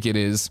do think it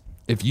is,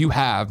 if you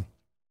have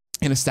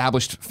an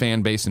established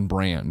fan base and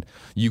brand,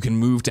 you can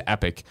move to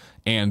Epic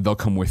and they'll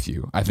come with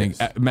you. I think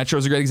Metro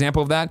is a great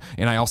example of that,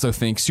 and I also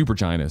think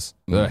Supergiant is.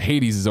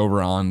 Hades is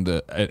over on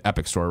the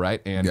Epic Store, right?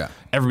 And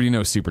everybody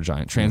knows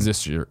Supergiant,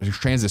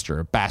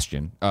 Transistor,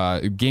 Bastion,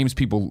 games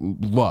people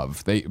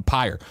love.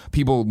 Pyre.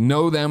 People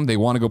know them. They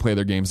want to go play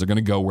their games. They're going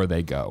to go where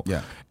they go.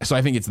 Yeah. So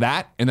I think it's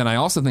that, and then I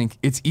also think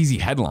it's easy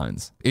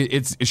headlines.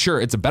 It's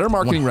a better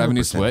marketing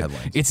revenue split.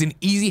 Headlines. It's an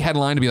easy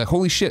headline to be like,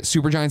 holy shit,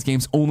 Supergiant's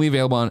game's only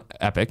available on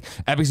Epic.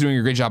 Epic's doing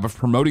a great job of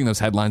promoting those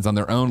headlines on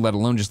their own, let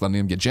alone just letting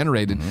them get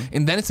generated.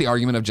 And then it's the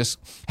argument of just,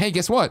 hey,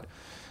 guess what?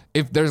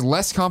 If there's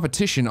less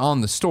competition on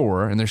the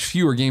store and there's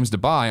fewer games to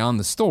buy on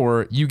the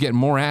store, you get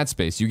more ad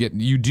space.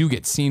 You do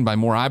get seen by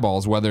more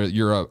eyeballs, whether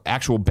you're an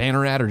actual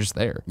banner ad or just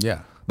there.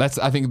 Yeah. That's,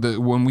 I think,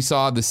 when we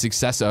saw the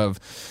success of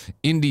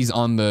indies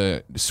on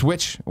the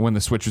Switch, when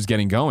the Switch was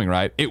getting going,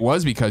 right? It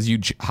was because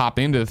you'd hop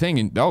into the thing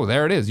and, oh,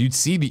 there it is. You'd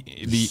see the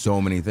so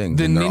many things.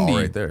 The and they're all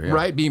indie, right there. Yeah.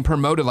 right? Being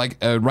promoted like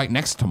right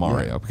next to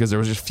Mario because there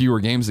was just fewer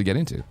games to get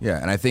into.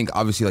 Yeah, and I think,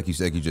 obviously, like you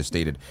said, like you just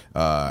stated,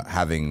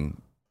 having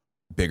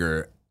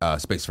bigger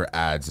space for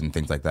ads and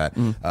things like that,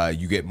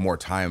 you get more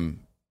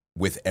time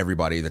with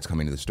everybody that's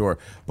coming to the store.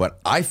 But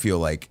I feel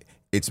like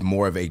it's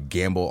more of a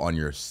gamble on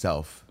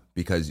yourself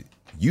because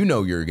you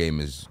know your game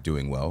is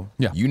doing well.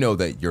 Yeah. You know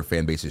that your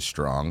fan base is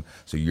strong.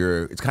 So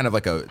it's kind of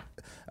like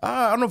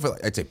I don't know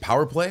if I'd say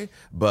power play,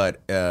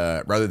 but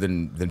rather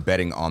than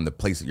betting on the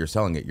place that you're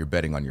selling it, you're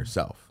betting on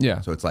yourself.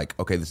 Yeah. So it's like,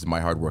 okay, this is my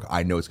hard work.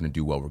 I know it's going to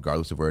do well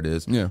regardless of where it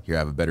is. Yeah. Here, I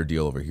have a better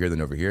deal over here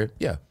than over here.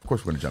 Yeah, of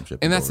course we're going to jump ship.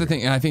 And that's the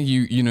thing. And I think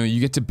you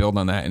get to build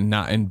on that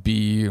and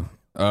be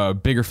a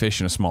bigger fish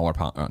in a smaller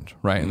pond,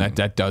 right? And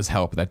that does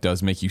help. That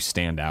does make you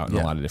stand out in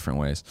a lot of different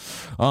ways.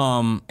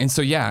 And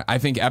so, yeah, I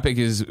think Epic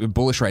is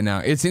bullish right now.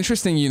 It's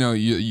interesting,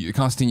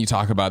 Constantine, you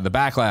talk about the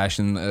backlash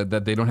and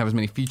that they don't have as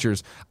many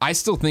features. I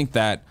still think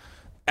that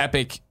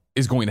Epic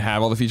is going to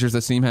have all the features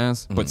that Steam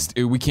has, but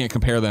we can't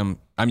compare them.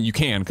 I mean, you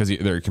can because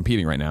they're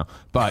competing right now,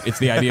 but it's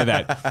the idea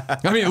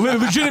that, I mean,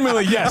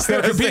 legitimately, yes,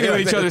 they're competing with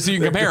each other so you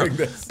can compare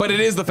them. But it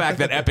is the fact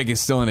that Epic is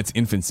still in its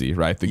infancy,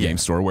 right? The game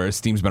store, whereas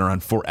Steam's been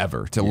around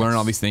forever to learn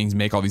all these things,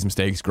 make all these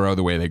mistakes, grow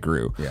the way they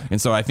grew. Yeah. And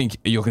so I think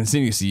you'll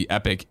continue to see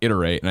Epic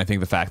iterate. And I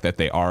think the fact that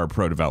they are a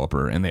pro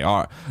developer and they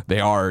are,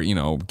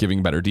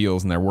 giving better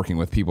deals and they're working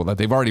with people that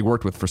they've already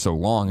worked with for so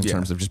long in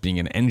terms of just being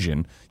an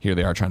engine, here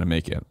they are trying to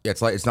make it. Yeah,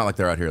 it's not like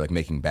they're out here like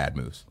making bad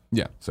moves.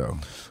 Yeah. So,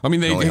 I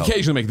mean, they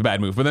occasionally make the bad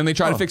move, but then they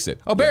try to fix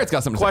it. Oh, Barrett's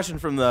got something to say. Question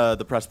from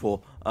the press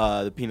pool,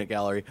 the Peanut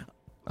Gallery.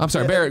 I'm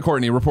sorry, Barrett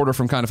Courtney, reporter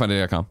from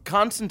KindofFunny.com.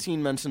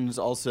 Constantine mentions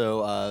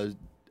also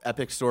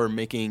Epic Store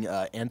making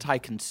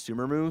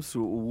anti-consumer moves.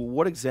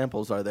 What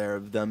examples are there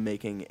of them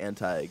making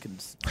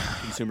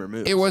anti-consumer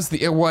moves?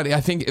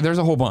 I think there's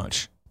a whole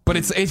bunch. But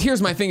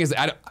here's my thing is,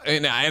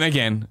 and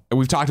again,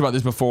 we've talked about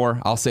this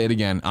before. I'll say it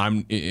again.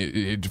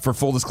 For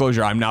full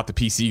disclosure, I'm not the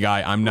PC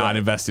guy. I'm not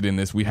invested in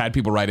this. We've had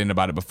people write in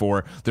about it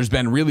before. There's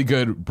been really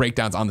good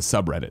breakdowns on the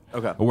subreddit.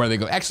 Okay. Where they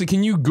go, actually,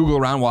 can you Google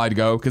around while I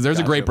go? Because there's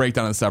a great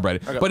breakdown on the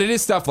subreddit. Okay. But it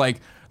is stuff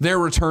like their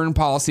return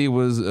policy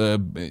was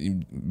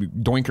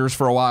doinkers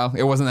for a while.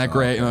 It wasn't that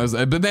great.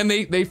 But then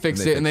they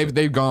fixed it, and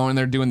they've gone and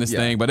they're doing this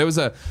thing. But it was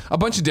a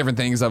bunch of different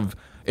things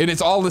and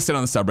it's all listed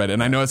on the subreddit,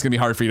 and I know it's going to be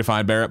hard for you to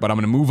find, Barrett, but I'm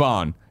going to move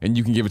on, and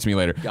you can give it to me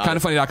later.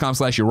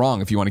 KindofFunny.com/you're wrong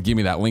if you want to give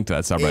me that link to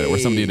that subreddit where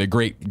somebody did a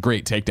great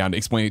takedown to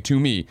explain it to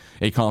me,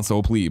 a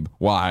console plebe,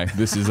 why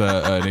this is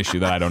an issue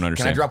that I don't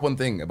understand. Can I drop one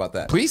thing about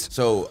that? Please.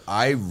 So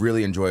I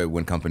really enjoy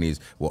when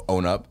companies will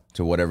own up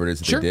to whatever it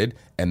is that they did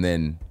and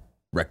then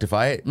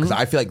rectify it, because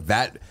I feel like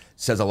that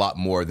says a lot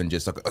more than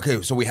just,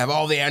 okay, so we have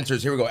all the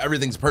answers, here we go,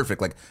 everything's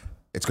perfect. Like,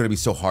 it's going to be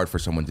so hard for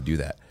someone to do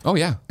that. Oh,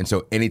 yeah. And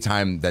so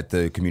anytime that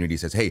the community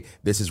says, hey,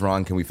 this is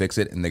wrong, can we fix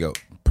it? And they go,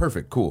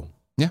 perfect, cool.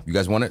 Yeah. You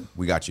guys want it?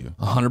 We got you.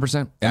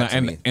 100%.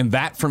 And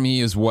that for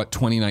me is what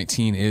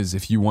 2019 is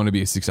if you want to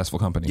be a successful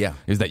company. Yeah.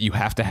 Is that you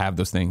have to have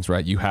those things,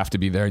 right? You have to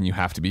be there and you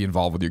have to be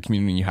involved with your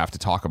community and you have to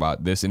talk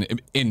about this. And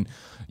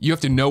you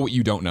have to know what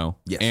you don't know.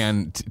 Yes.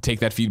 And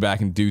take that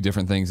feedback and do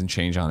different things and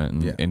change on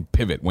it and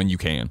pivot when you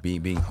can.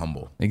 Being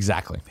humble.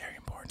 Exactly. Very important.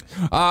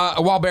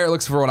 While Barrett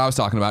looks for what I was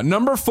talking about,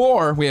 number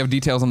 4, we have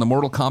details on the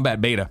Mortal Kombat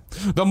beta.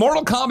 The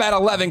Mortal Kombat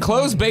 11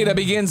 closed beta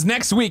begins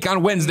next week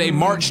on Wednesday,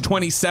 March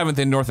 27th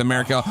in North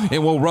America. It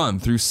will run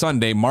through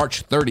Sunday,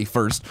 March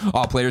 31st.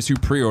 All players who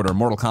pre-order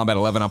Mortal Kombat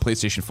 11 on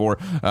PlayStation 4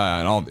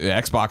 and all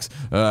Xbox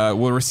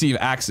will receive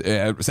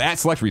access at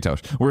select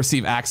retailers. Will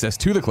receive access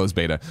to the closed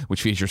beta,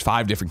 which features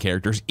 5 different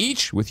characters,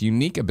 each with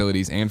unique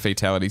abilities and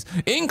fatalities,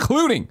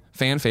 including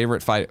fan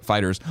favorite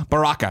fighters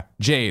Baraka,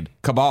 Jade,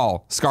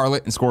 Cabal,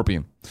 Scarlet, and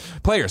Scorpion.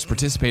 Players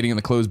participating in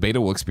the closed beta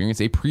will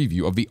experience a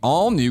preview of the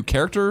all-new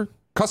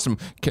custom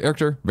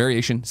character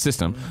variation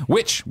system,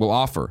 which will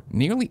offer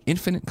nearly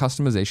infinite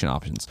customization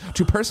options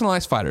to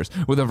personalize fighters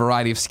with a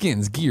variety of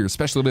skins, gears,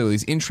 special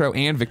abilities, intro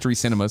and victory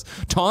cinemas,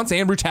 taunts,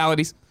 and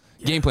brutalities.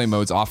 Gameplay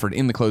modes offered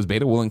in the closed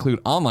beta will include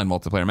online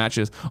multiplayer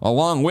matches,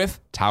 along with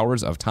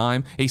Towers of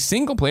Time, a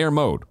single-player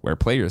mode where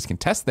players can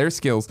test their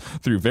skills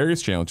through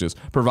various challenges,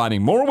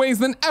 providing more ways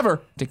than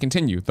ever to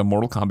continue the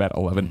Mortal Kombat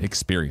 11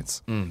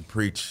 experience.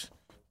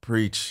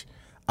 Preach.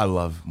 I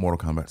love Mortal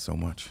Kombat so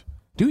much.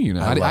 Do you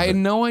know? I had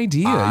no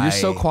idea. You're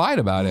so quiet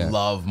about it. I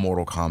love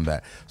Mortal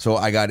Kombat. So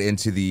I got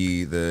into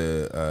the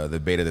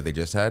beta that they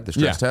just had, the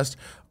stress test.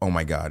 Oh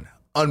my God.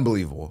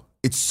 Unbelievable.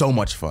 It's so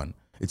much fun.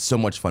 It's so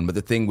much fun. But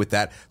the thing with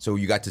that, so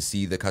you got to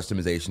see the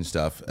customization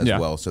stuff as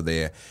well. So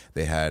they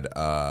had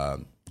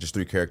just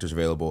 3 characters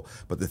available.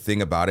 But the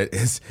thing about it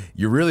is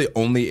you're really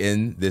only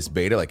in this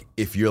beta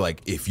if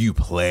you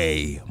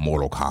play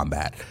Mortal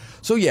Kombat.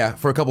 So yeah,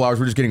 for a couple hours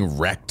we're just getting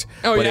wrecked.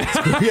 Oh but yeah,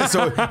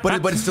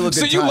 but it's still a good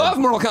time. So you love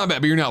Mortal Kombat,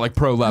 but you're not like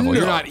pro level. No.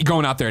 You're not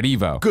going out there at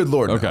Evo. Good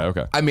Lord. No.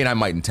 Okay. I mean, I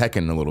might in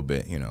Tekken a little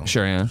bit,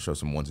 Sure, yeah. Show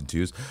some 1s and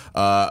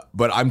 2s.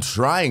 But I'm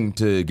trying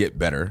to get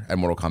better at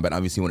Mortal Kombat.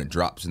 Obviously, when it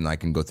drops and I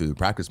can go through the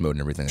practice mode and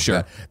everything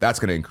like that's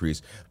going to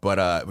increase.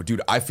 But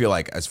dude, I feel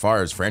like as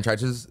far as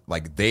franchises,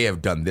 they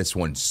have done this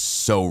one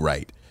so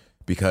right.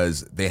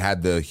 Because they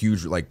had the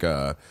huge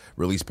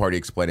release party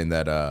explaining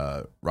that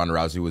Ronda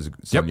Rousey was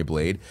Sonya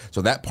Blade.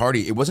 So that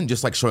party, it wasn't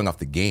just showing off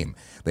the game.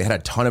 They had a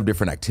ton of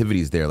different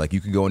activities there.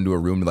 You could go into a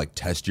room to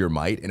test your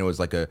might, and it was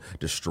a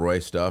destroy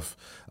stuff.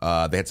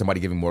 They had somebody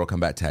giving Mortal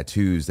Kombat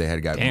tattoos. They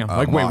had got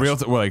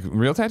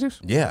real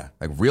tattoos? Yeah,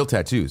 real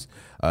tattoos.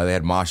 They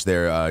had Mosh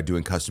there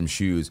doing custom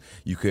shoes.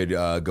 You could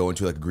go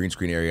into a green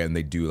screen area and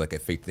they do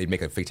they'd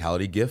make a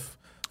fatality GIF.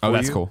 for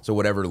that's you. cool. So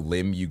whatever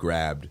limb you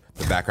grabbed,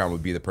 the background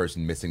would be the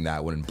person missing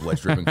that one and blood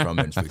dripping from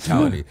it and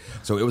fatality.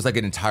 So it was like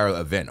an entire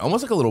event,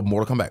 almost like a little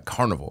Mortal Kombat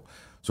carnival.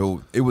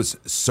 So it was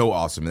so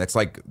awesome. And that's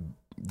like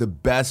the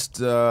best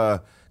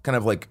kind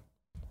of like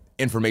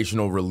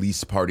informational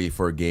release party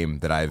for a game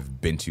that I've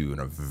been to in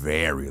a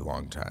very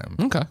long time.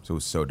 Okay. So it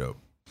was so dope.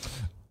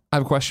 I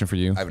have a question for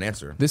you. I have an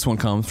answer. This one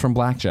comes from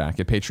Blackjack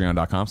at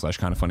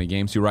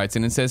patreon.com/kindoffunnygames, who writes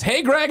in and says,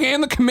 "Hey, Greg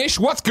and the commish,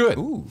 what's good?"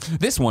 Ooh.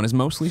 This one is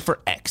mostly for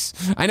X.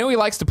 I know he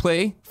likes to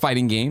play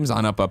fighting games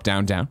on Up, Up,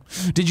 Down, Down.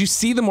 Did you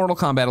see the Mortal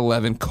Kombat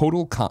 11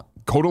 Kotal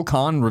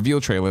Khan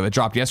reveal trailer that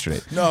dropped yesterday?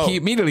 No. He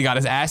immediately got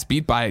his ass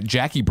beat by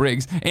Jackie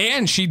Briggs,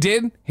 and she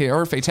did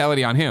her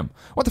fatality on him.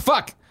 What the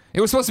fuck? It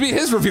was supposed to be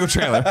his reveal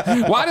trailer.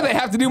 Why do they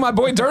have to do my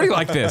boy dirty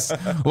like this?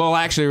 Well,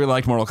 I actually really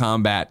liked Mortal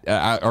Kombat,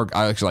 or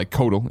I actually like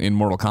Kotal in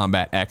Mortal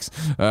Kombat X.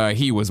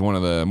 He was one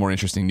of the more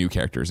interesting new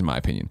characters, in my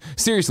opinion.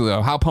 Seriously,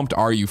 though, how pumped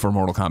are you for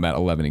Mortal Kombat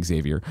 11,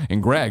 Xavier?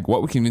 And Greg,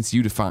 what would convince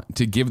you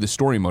to give the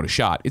story mode a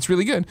shot? It's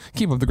really good.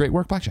 Keep up the great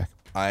work, Blackjack.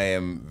 I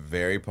am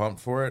very pumped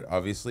for it,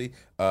 obviously.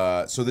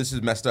 So this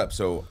is messed up.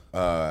 So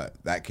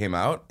that came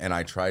out, and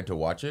I tried to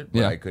watch it,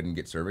 but I couldn't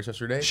get service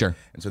yesterday. Sure.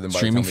 And so then by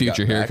Streaming the time we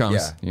future, got here it back,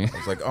 comes. Yeah, I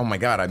was like, oh my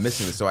God, I'm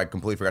missing this. So I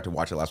completely forgot to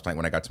watch it last night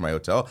when I got to my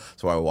hotel.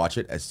 So I will watch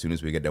it as soon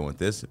as we get done with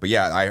this. But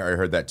yeah, I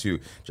heard that too.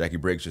 Jackie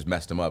Briggs just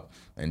messed him up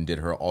and did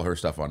all her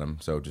stuff on him.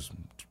 So just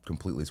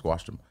completely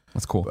squashed him.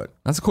 That's cool. But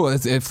That's cool.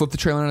 It flipped the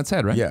trailer on its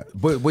head, right? yeah.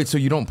 But wait, so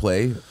you don't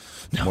play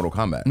Mortal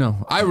Kombat?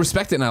 No, I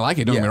respect it and I like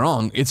it. Don't get me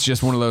wrong. It's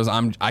just one of those.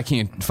 I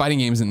can't. Fighting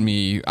games isn't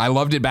me. I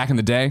loved it back in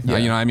the day. Yeah.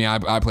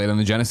 I played on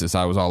the Genesis.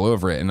 I was all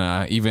over it, and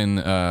that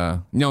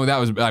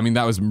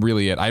was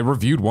really it. I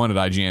reviewed one at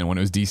IGN when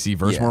it was DC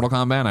versus Mortal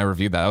Kombat. And I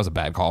reviewed that. That was a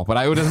bad call, but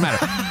it doesn't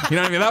matter. You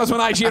know what I mean? That was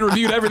when IGN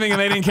reviewed everything, and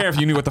they didn't care if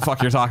you knew what the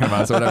fuck you're talking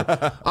about. So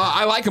whatever.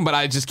 I like them, but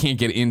I just can't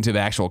get into the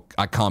actual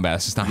combat.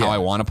 It's just not how I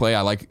want to play.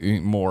 I like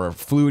more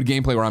fluid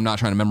gameplay where I'm not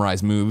trying to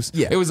memorize moves.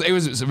 Yeah. It was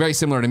very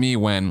similar to me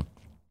when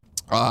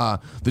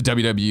the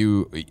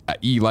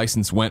WWE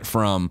license went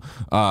from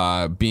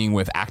being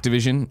with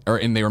Activision,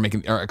 and they were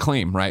making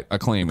Acclaim, right?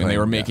 Acclaim, and they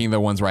were making the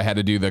ones where I had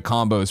to do the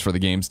combos for the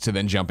games, to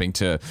then jumping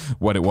to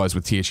what it was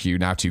with THQ,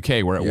 now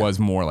 2K, where it was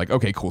more like,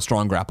 okay, cool,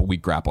 strong grapple,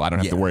 weak grapple. I don't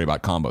have to worry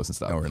about combos and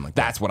stuff.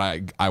 That's what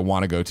I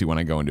want to go to when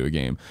I go into a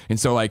game. And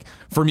so, like,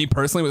 for me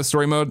personally with the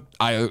story mode,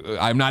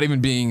 I'm not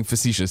even being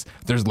facetious.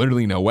 There's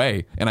literally no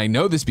way, and I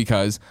know this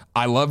because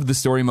I loved the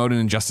story mode in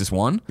Injustice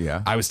 1.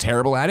 Yeah, I was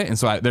terrible at it, and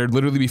so there'd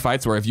literally be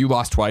fights where if you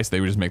lost twice, they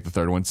would just make the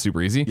third one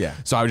super easy. Yeah.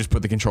 So I would just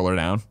put the controller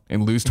down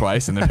and lose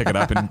twice and then pick it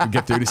up and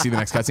get through to see the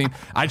next cutscene.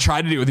 I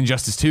tried to do it with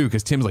Injustice 2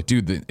 because Tim's like,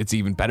 dude, it's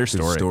even better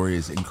story. The story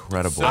is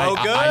incredible. So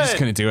good. I just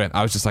couldn't do it.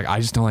 I was just like, I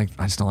just don't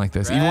like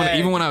this.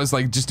 Even when I was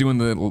like just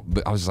doing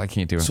I was just like, I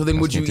can't do it. So then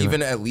would you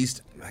even at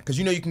least, because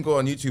you can go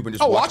on YouTube and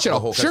just watch it the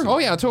all. whole Sure. cutscene. Oh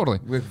yeah, totally.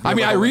 I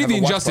have read the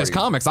a watch Injustice party.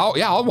 comics.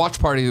 I'll watch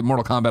party of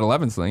Mortal Kombat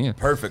 11 thing. Yeah.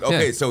 Perfect.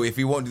 Okay, so if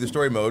you won't do the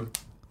story mode,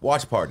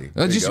 watch party.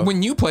 There you Just go.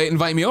 when you play it,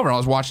 invite me over. I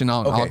was watching.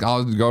 I'll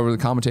go over the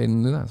commentate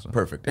and do that. So.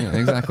 Perfect. Yeah,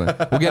 exactly.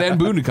 We'll get Ed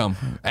Boon to come.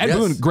 Ed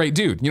Boon, great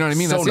dude. You know what I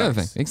mean? So That's the nice.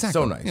 other thing.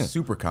 Exactly. So nice. Yeah.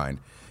 Super kind.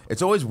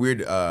 It's always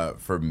weird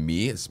for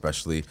me,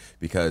 especially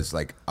because,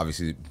 like,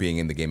 obviously being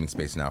in the gaming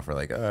space now for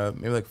like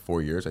maybe like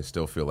 4 years, I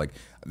still feel like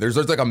there's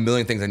like a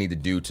million things I need to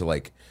do to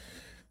like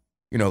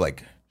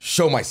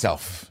show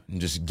myself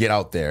and just get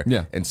out there.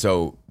 Yeah. And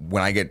so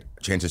when I get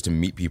chances to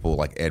meet people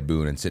like Ed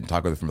Boon and sit and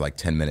talk with them for like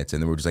 10 minutes,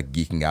 and then we're just like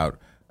geeking out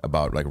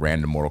about like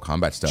random Mortal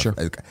Kombat stuff, Sure.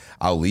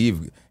 I'll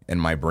leave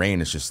and my brain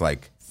is just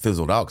like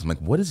fizzled out because I'm like,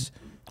 what is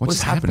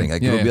What's happening? happening?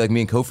 Like, Yeah, it'll be yeah. like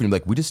me and Kofi, and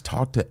like, we just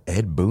talked to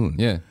Ed Boon.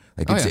 Yeah.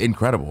 Like, Oh, it's yeah.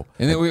 incredible.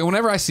 And then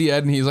whenever I see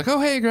Ed and he's like, "Oh,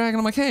 hey, Greg," and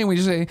I'm like, "Hey," and we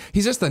just say,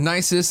 he's just the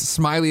nicest,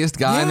 smiliest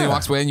guy. And then he Yeah.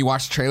 walks away, and you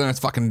watch the trailer, and it's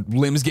fucking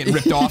limbs getting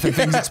ripped off and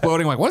things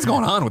exploding. I'm like, what's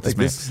going on with this Like,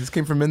 man? this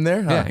came from in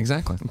there? Huh? Yeah,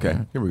 exactly. Okay,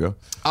 here we go.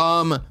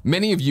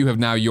 Many of you have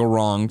now you're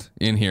wronged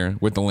in here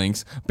with the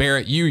links.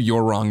 Barrett,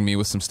 you're wronged me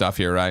with some stuff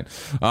here, right?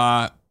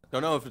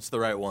 Don't know if it's the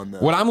right one though.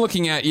 What I'm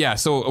looking at,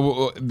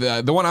 so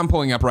the one I'm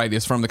pulling up right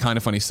is from the Kind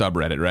of Funny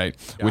subreddit, right?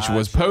 Which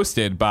was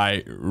posted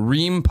by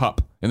Reem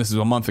Pup, and this is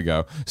a month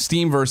ago.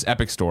 Steam vs.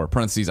 Epic Store,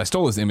 parentheses, I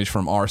stole this image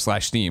from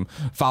r/Steam,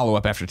 follow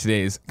up after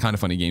today's Kind of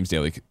Funny Games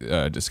Daily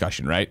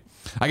discussion, right?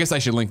 I guess I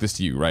should link this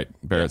to you, right,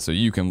 Barrett, so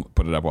you can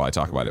put it up while I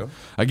talk about it.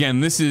 Again,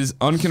 this is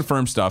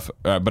unconfirmed stuff,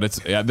 but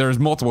there's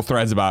multiple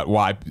threads about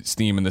why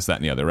Steam and this, that,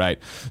 and the other, right?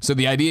 So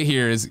the idea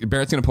here is,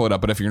 Barrett's going to pull it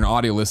up, but if you're an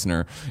audio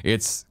listener,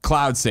 it's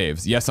cloud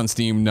saves, yes on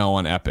Steam, no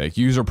on Epic.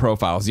 User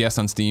profiles, yes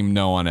on Steam,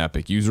 no on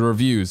Epic. User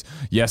reviews,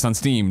 yes on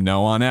Steam,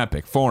 no on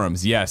Epic.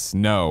 Forums, yes,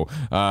 no.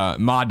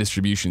 Mod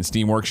distribution,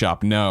 Steam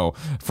Workshop, no.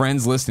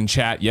 Friends list and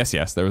chat, yes,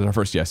 yes. There was our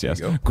first yes,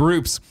 yes.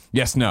 Groups,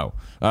 yes, no.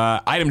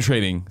 Item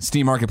trading,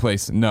 Steam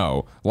Marketplace, no.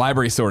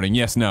 Library sorting,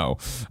 yes, no.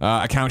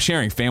 Account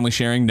sharing, family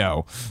sharing,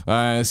 no.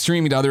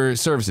 Streaming to other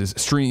services,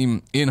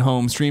 stream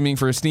in-home streaming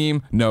for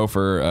Steam, no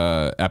for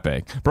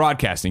Epic.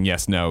 Broadcasting,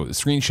 yes, no.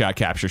 Screenshot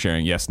capture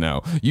sharing, yes,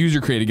 no.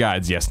 User created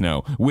guides, yes,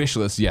 no. Wish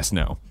list, yes,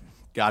 no.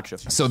 Gotcha.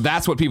 So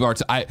that's what people are.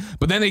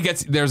 But then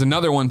there's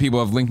another one people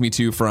have linked me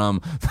to from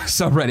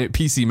subreddit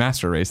PC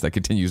Master Race that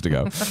continues to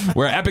go,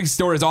 where Epic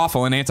Store is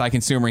awful and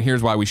anti-consumer.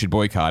 Here's why we should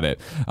boycott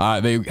it.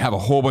 They have a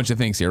whole bunch of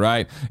things here,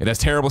 right? It has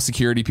terrible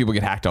security. People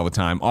get hacked all the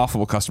time.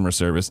 Awful customer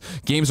service.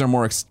 Games are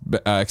more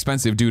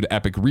expensive due to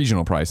Epic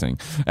regional pricing.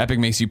 Epic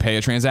makes you pay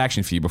a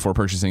transaction fee before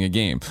purchasing a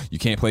game. You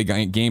can't play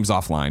games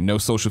offline. No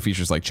social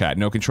features like chat.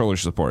 No controller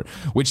support,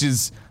 which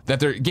is that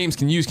their games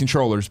can use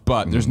controllers,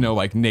 but there's no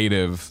like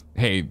native,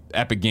 hey,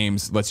 Epic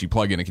Games lets you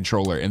plug in a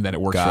controller and then it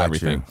works for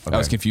everything. Okay. That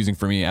was confusing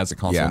for me as a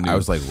console noob. I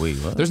was like, wait,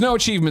 what? There's no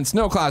achievements,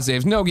 no cloud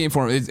saves, no game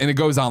form, and it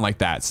goes on like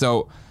that.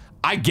 So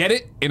I get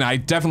it, and I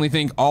definitely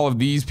think all of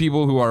these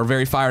people who are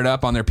very fired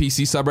up on their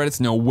PC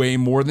subreddits know way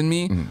more than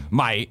me.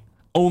 My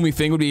only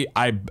thing would be,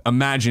 I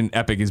imagine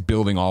Epic is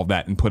building all of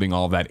that and putting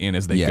all of that in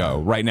as they go.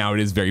 Right now, it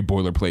is very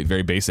boilerplate,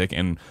 very basic,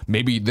 and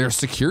maybe their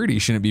security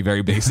shouldn't be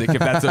very basic if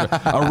that's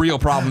a real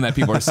problem that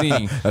people are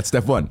seeing. That's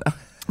step one.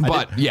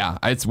 But yeah,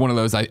 it's one of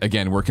those,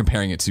 again, we're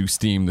comparing it to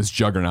Steam, this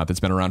juggernaut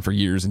that's been around for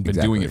years and been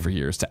doing it for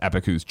years, to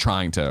Epic, who's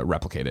trying to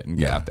replicate it and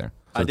get out there.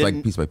 So it's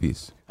like piece by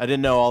piece. I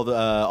didn't know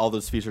all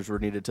those features were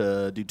needed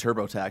to do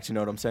TurboTax. You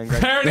know what I'm saying,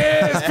 Greg? There it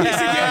is.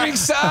 PC gaming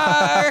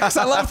sucks.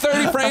 I love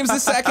 30 frames a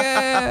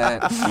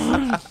second.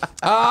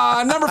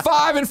 Number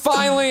 5, and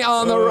finally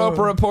on the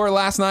Roper Report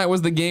last night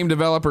was the Game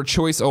Developer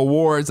Choice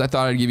Awards. I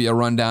thought I'd give you a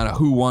rundown of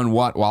who won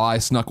what while I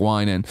snuck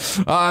wine in.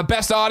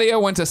 Best Audio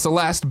went to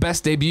Celeste.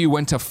 Best Debut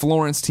went to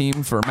Florence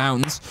Team for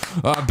Mountains.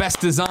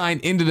 Best Design,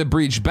 Into the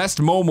Breach. Best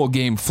Mobile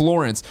Game,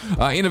 Florence.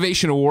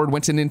 Innovation Award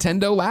went to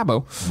Nintendo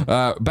Labo.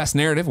 Best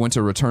Narrative went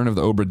to Return of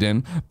the Obra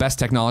Dinn. Best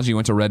Technology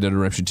went to Red Dead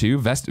Redemption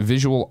 2. Best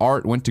Visual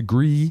Art went to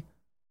Gris,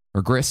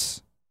 or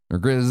Grizz,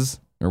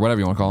 or whatever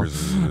you want to call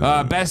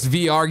it. Best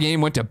VR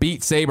Game went to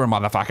Beat Saber,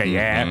 motherfucker,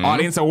 yeah.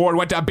 Audience Award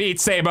went to Beat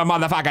Saber,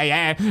 motherfucker,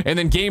 yeah. And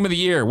then Game of the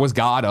Year was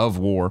God of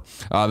War.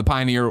 The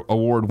Pioneer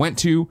Award went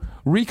to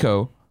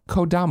Rico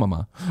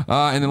Kodamama.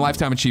 And then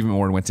Lifetime Achievement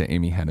Award went to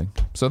Amy Hennig.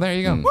 So there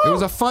you go. It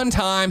was a fun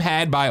time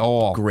had by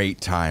all.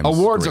 Great times.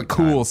 Awards are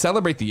cool.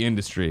 Celebrate the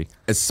industry.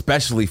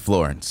 Especially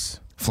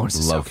Florence. Florence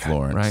is Love so good,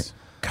 Florence. right?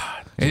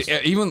 God.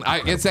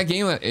 It's that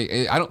game that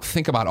I don't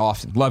think about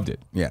often. Loved it.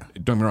 Yeah.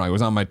 Don't get me wrong. It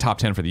was on my top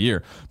 10 for the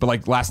year. But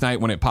like last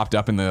night when it popped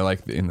up in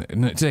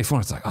today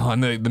Florence, it's like, oh,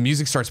 and the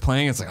music starts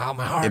playing. It's like, oh,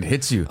 my heart. It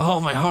hits you. Oh,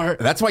 my heart.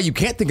 That's why you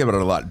can't think about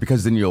it a lot,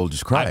 because then you'll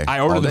just cry.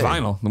 I ordered the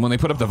vinyl. And when they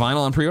put up the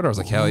vinyl on pre-order, I was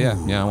like, hell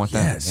yeah. Yeah, I want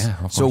that. Yes. Yeah,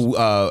 of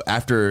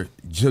course.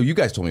 So you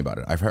guys told me about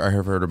it. I've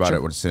heard about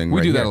it. We're sitting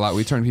we right do that here. a lot.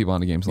 We turn people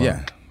onto games a lot.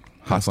 Yeah.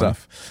 Hot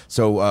stuff.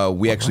 So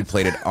we actually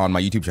played it on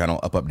my YouTube channel,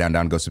 Up, Up, Down,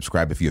 Down. Go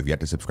subscribe if you have yet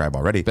to subscribe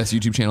already. Best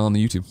YouTube channel on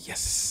the YouTube.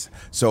 Yes.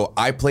 So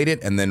I played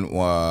it, and then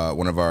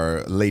one of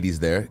our ladies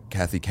there,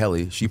 Kathy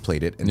Kelly, she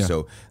played it. And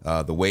so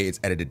the way it's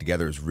edited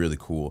together is really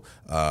cool.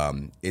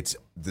 It's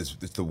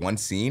the one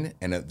scene,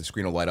 and the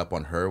screen will light up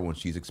on her when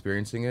she's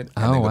experiencing it.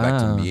 And then go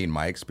back to me and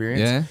my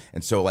experience. Yeah.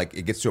 And so like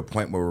it gets to a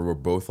point where we're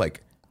both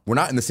like, we're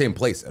not in the same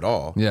place at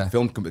all. Yeah.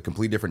 Filmed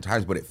completely different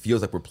times, but it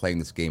feels like we're playing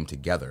this game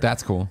together.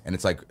 That's cool. And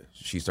it's like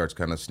she starts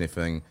kind of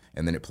sniffing,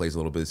 and then it plays a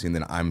little bit of the scene,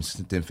 then I'm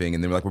sniffing,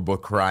 and then we're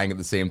both crying at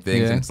the same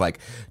things. Yeah. And it's like,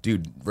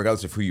 dude,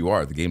 regardless of who you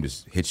are, the game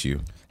just hits you.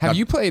 Have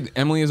you played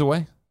Emily is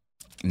Away?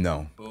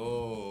 No.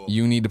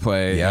 You need to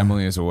play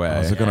Emily is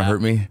Away. Is it going to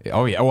hurt me?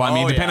 Oh, yeah. Well, I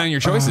mean, depending on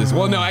your choices.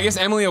 Well, no, I guess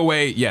Emily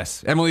Away,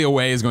 yes. Emily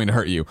Away is going to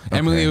hurt you. Okay.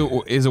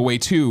 Emily is Away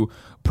 2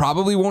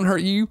 probably won't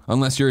hurt you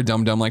unless you're a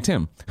dumb like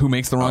Tim, who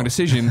makes the wrong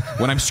decision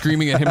when I'm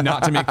screaming at him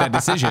not to make that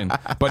decision.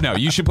 But no,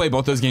 you should play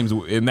both those games,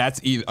 and that's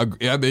either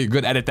a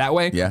good edit that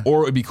way,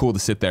 or it would be cool to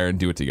sit there and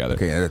do it together.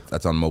 Okay,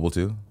 that's on mobile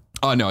too?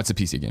 Oh, no, it's a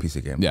PC game.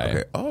 PC game. Yeah. Okay.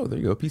 Yeah. Oh, there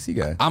you go. PC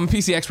guy. I'm a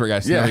PC expert,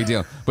 guys. No big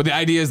deal. But the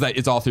idea is that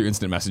it's all through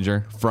Instant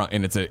Messenger,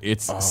 and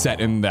it's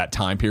set in that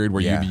time period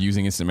where you'd be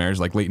using Instant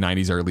Messenger, like late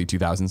 90s, early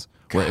 2000s.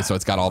 So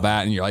it's got all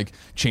that, and you're like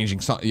changing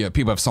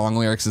people have song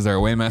lyrics as their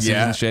away messages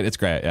and shit. It's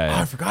great. Yeah, yeah.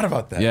 Oh, I forgot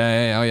about that.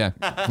 Yeah. Oh, yeah.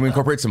 Can we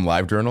incorporate some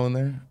live journal in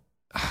there?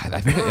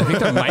 I think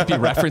there might be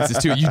references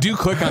too. You do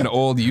click onto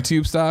old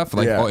YouTube stuff,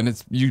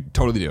 and you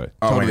totally do it.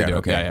 Totally do it.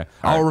 Okay. Yeah.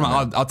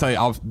 I'll tell you.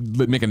 I'll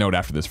make a note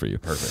after this for you.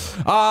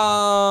 Perfect.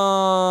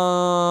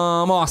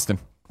 Austin.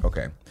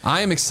 Okay. I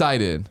am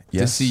excited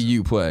to see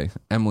you play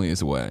Emily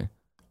is Away,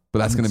 but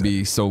that's going to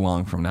be so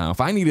long from now.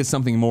 If I needed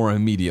something more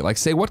immediate, like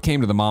say what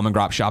came to the mom and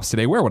grop shops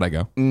today, where would I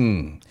go?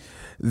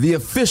 The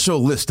official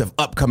list of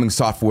upcoming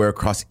software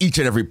across each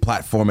and every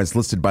platform is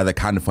listed by the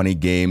Kinda Funny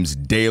Games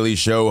Daily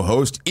Show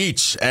host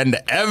each and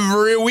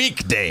every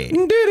weekday.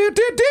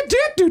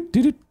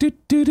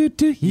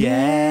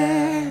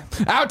 Yeah.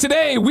 Out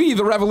today, We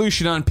the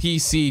Revolution on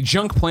PC,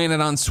 Junk Planet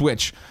on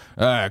Switch,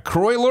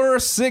 Croiler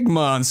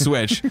Sigma on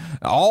Switch,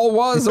 All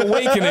Was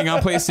Awakening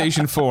on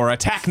PlayStation 4,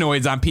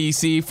 Attacknoids on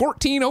PC,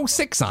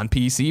 1406 on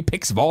PC,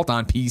 Pix Vault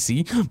on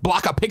PC,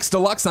 Block of Pix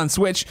Deluxe on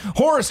Switch,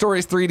 Horror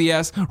Stories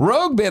 3DS,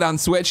 Rogue Bit on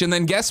Switch, and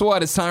then guess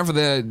what? It's time for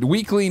the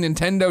weekly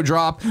Nintendo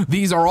drop.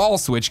 These are all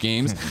Switch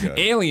games.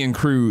 Alien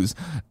Cruise,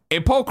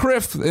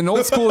 Apocryph, an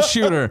old school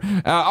shooter.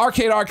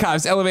 Arcade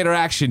Archives, Elevator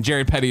Action.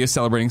 Jerry Petty is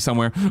celebrating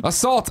somewhere.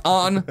 Assault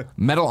on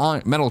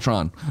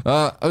Metaltron.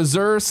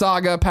 Azure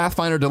Saga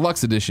Pathfinder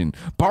Deluxe Edition.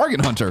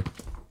 Bargain Hunter.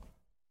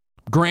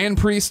 Grand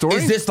Prix Story.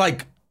 Is this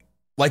like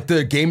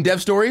the game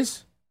dev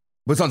stories?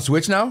 But it's on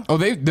Switch now? Oh,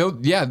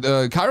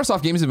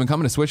 Kairosoft games have been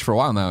coming to Switch for a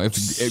while now.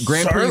 If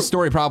Grand Prix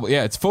Story probably,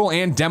 it's full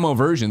and demo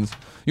versions.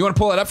 You want to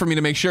pull it up for me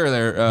to make sure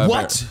they're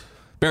what?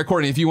 Bear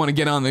Courtney, if you want to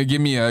get on there, give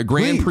me a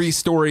Grand Prix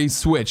Story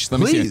Switch. Let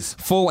me see it.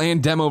 Full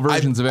and demo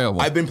versions available.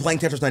 I've been playing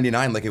Tetris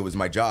 99 like it was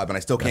my job, and I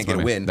still can't get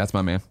a win. That's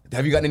my man.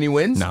 Have you gotten any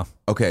wins? No.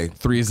 Okay.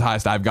 3 is the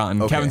highest I've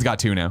gotten. Okay. Kevin's got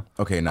 2 now.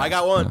 Okay, nice. I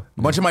got 1.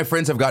 A bunch of my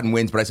friends have gotten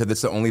wins, but I said this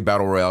is the only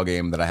Battle Royale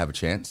game that I have a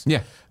chance.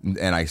 Yeah.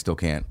 And I still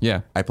can't.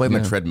 Yeah. I play on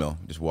the treadmill.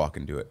 Just walk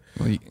and do it.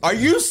 Well, Are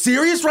you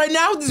serious right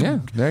now? Yeah,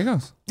 there he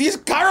goes. These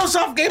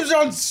Kairosoft games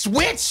are on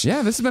Switch?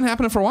 Yeah, this has been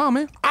happening for a while,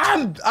 man.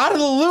 I'm out of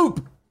the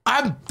loop.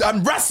 I'm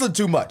wrestling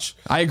too much.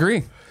 I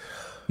agree.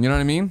 You know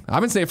what I mean? I've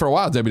been saying for a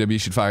while WWE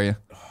should fire you.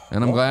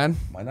 And I'm glad.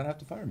 Might not have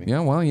to fire me. Yeah,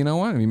 well, you know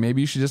what? I mean, maybe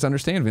you should just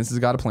understand Vince has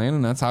got a plan,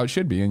 and that's how it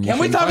should be. And Can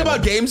we talk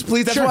about games,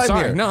 please? That's Sure, why I'm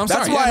sorry. here. No, I'm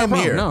That's sorry. why Yeah, I'm no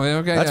here. problem. No,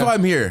 okay, That's yeah. why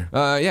I'm here.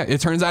 Yeah,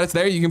 it turns out it's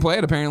there. You can play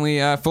it.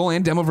 Apparently, full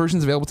and demo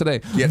versions available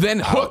today. Get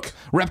Then out. Hook,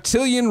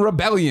 Reptilian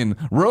Rebellion,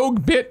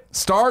 Rogue Bit,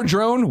 Star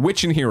Drone,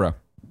 Witch and Hero.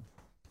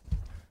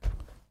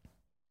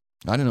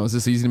 I didn't know it was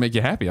this easy to make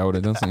you happy. I would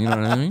have done something. You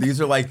know what I mean? These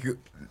are like,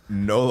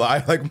 no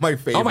lie, like my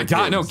favorite. Oh my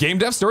God, games. no. Game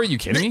dev story? Are you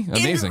kidding me?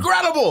 Amazing.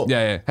 Incredible.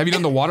 Yeah. Have you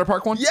done the water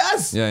park one?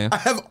 Yes. Yeah. I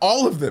have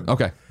all of them.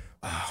 Okay.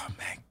 Oh,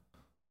 man.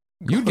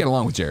 You'd get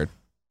along with Jared.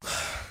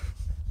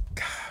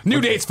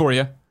 New dates for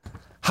you.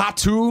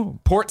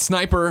 Hatu Port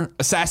Sniper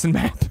Assassin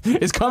Map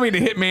is coming to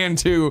Hitman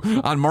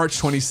 2 on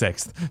March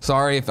 26th.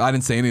 Sorry if I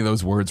didn't say any of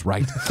those words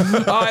right.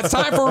 It's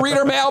time for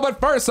reader mail, but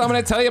first I'm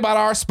going to tell you about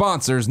our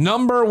sponsors.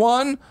 Number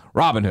 1,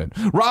 Robinhood.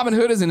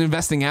 Robinhood is an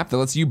investing app that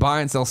lets you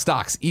buy and sell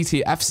stocks,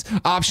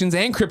 ETFs, options,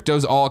 and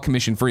cryptos all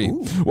commission-free.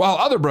 While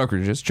other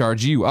brokerages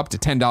charge you up to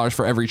 $10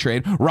 for every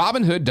trade,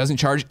 Robinhood doesn't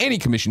charge any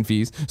commission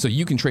fees, so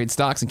you can trade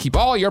stocks and keep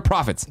all your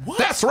profits. What?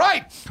 That's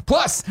right!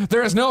 Plus,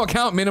 there is no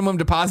account minimum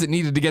deposit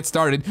needed to get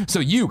started, so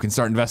you can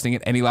start investing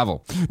at any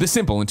level. The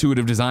simple,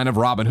 intuitive design of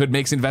Robinhood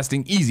makes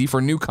investing easy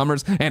for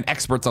newcomers and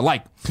experts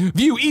alike.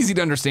 View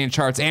easy-to-understand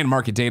charts and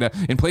market data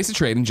and place a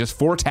trade in just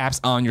 4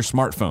 taps on your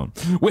smartphone.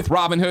 With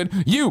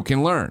Robinhood, you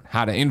can learn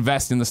how to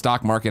invest in the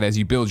stock market as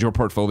you build your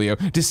portfolio,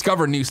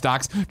 discover new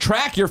stocks,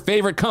 track your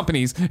favorite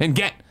companies, and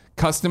get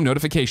custom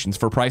notifications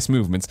for price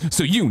movements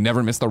so you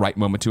never miss the right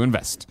moment to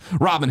invest.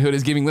 Robinhood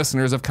is giving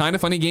listeners of Kinda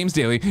Funny Games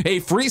Daily a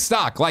free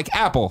stock like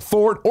Apple,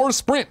 Ford, or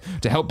Sprint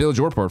to help build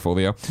your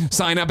portfolio.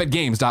 Sign up at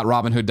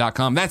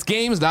games.robinhood.com. That's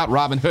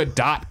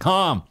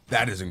games.robinhood.com.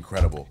 That is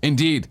incredible.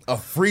 Indeed. A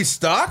free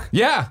stock?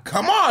 Yeah.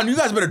 Come on, you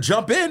guys better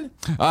jump in.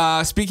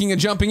 Speaking of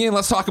jumping in,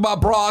 let's talk about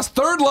bras.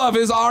 Third Love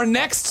is our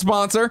next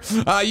sponsor.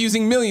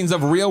 Using millions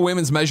of real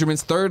women's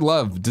measurements, Third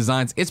Love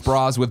designs its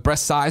bras with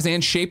breast size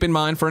and shape in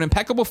mind for an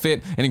impeccable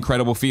fit and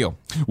incredible feel.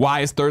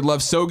 Why is Third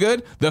Love so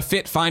good? The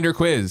Fit Finder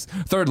Quiz.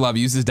 Third Love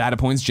uses data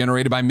points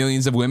generated by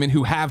millions of women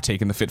who have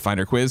taken the Fit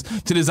Finder Quiz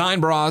to design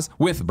bras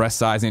with breast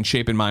size and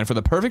shape in mind for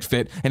the perfect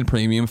fit and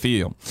premium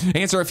feel.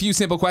 Answer a few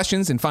simple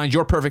questions and find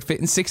your perfect fit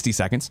in 60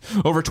 seconds.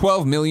 Over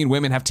 12 million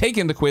women have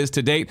taken the quiz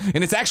to date,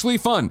 and it's actually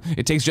fun.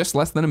 It takes just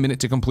less than a minute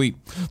to complete.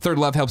 Third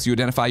Love helps you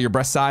identify your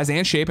breast size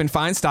and shape and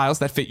find styles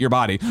that fit your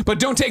body. But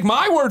don't take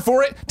my word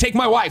for it. Take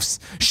my wife's.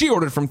 She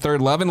ordered from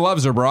Third Love and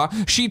loves her bra.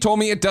 She told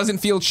me it doesn't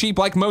feel cheap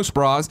like most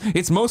bras.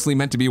 It's mostly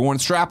meant to be worn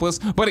strapless,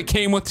 but it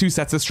came with 2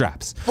 sets of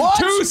straps. What?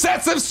 2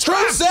 sets of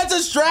straps! 2 sets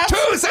of straps?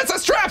 2 sets of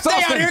straps, They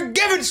out Austin! here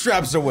giving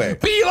straps away.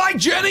 Be like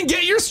Jen and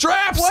get your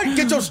straps! What?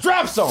 Get your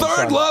straps on.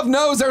 Third son. Love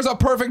knows there's a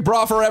perfect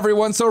bra for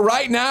everyone, so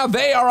right now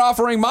they are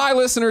offering my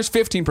listeners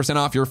 15%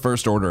 off your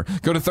first order.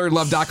 Go to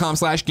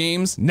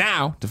thirdlove.com/games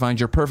now to find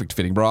your perfect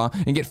fitting bra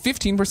and get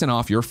 15%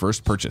 off your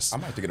first purchase. I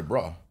might have to get a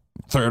bra.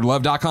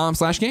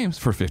 Thirdlove.com/games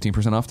for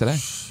 15% off today.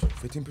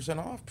 15%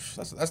 off?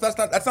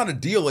 That's not a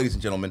deal, ladies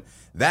and gentlemen.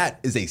 That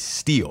is a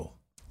steal.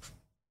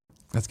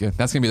 That's good.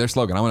 That's gonna be their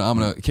slogan. I'm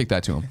gonna kick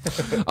that to them.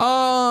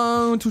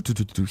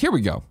 Here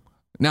we go.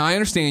 Now I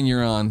understand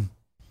you're on.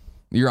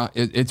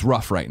 It's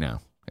rough right now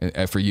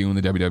for you and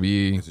the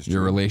WWE.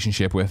 Your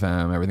relationship with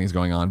them, everything's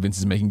going on. Vince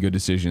is making good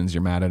decisions.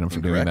 You're mad at him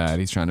for doing that.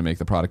 He's trying to make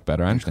the product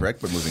better. I understand.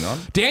 Correct, but moving on.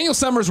 Daniel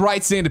Summers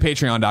writes into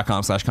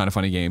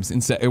patreon.com/kindoffunnygames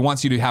and it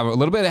wants you to have a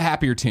little bit of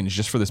happier tinge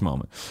just for this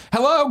moment.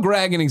 Hello,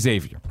 Greg and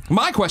Xavier.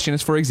 My question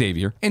is for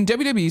Xavier and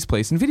WWE's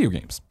place in video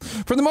games.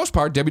 For the most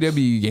part,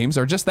 WWE games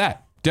are just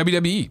that.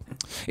 WWE.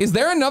 Is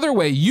there another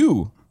way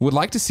you would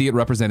like to see it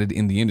represented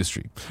in the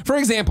industry? For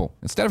example,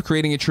 instead of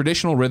creating a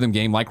traditional rhythm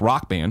game like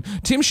Rock Band,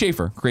 Tim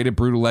Schafer created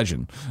Brutal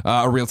Legend,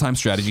 a real-time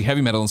strategy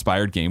heavy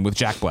metal-inspired game with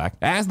Jack Black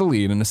as the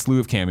lead and a slew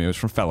of cameos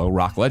from fellow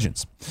rock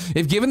legends.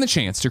 If given the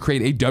chance to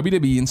create a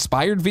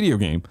WWE-inspired video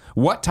game,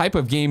 what type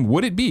of game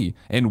would it be,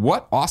 and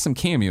what awesome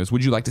cameos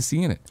would you like to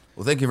see in it?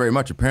 Well, thank you very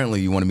much. Apparently,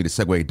 you wanted me to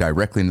segue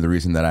directly into the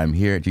reason that I'm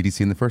here at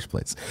GDC in the first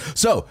place.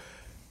 So,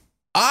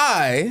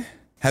 I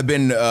have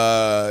been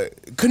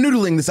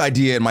canoodling this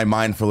idea in my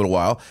mind for a little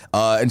while.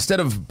 Instead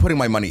of putting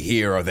my money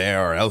here or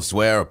there or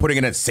elsewhere or putting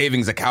it in a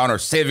savings account or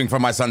saving for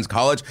my son's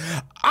college,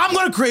 I'm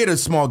going to create a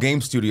small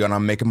game studio and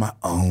I'm making my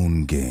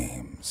own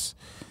games.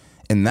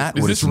 And that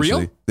Is this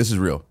real? This is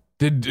real.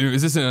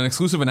 Is this an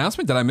exclusive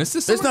announcement? Did I miss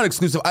this? It's not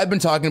exclusive. I've been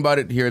talking about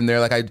it here and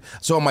there.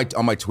 So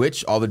on my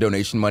Twitch, all the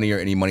donation money or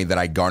any money that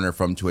I garner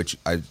from Twitch,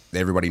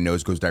 everybody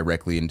knows goes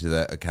directly into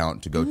the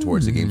account to go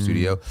towards the game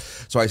studio.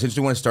 So I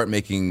essentially want to start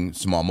making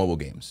small mobile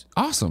games.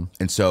 Awesome.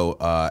 And so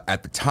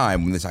at the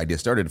time when this idea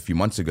started a few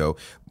months ago,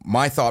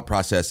 my thought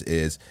process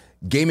is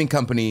gaming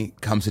company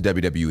comes to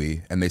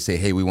WWE and they say,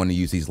 hey, we want to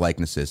use these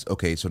likenesses.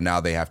 Okay, so now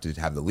they have to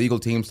have the legal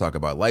teams talk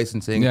about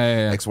licensing,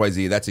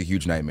 XYZ. That's a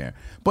huge nightmare.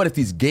 But if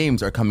these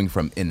games are coming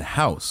from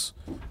in-house,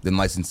 then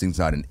licensing's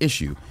not an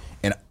issue.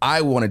 And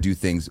I want to do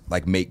things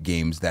like make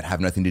games that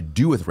have nothing to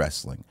do with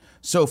wrestling.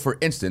 So, for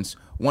instance,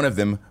 one of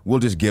them, we'll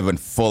just give a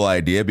full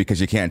idea because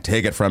you can't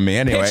take it from me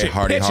anyway. Pitch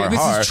it. This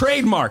is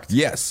trademarked.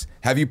 Yes.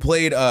 Have you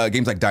played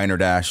games like Diner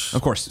Dash?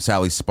 Of course.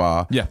 Sally's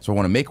Spa? Yeah. So I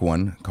want to make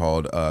one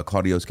called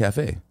Claudio's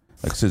Cafe.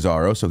 Like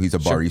Cesaro, so he's a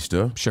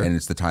barista, and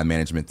it's the time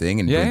management thing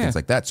and doing things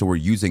like that. So we're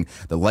using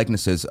the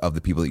likenesses of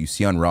the people that you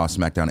see on Raw,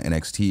 SmackDown,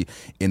 NXT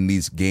in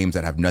these games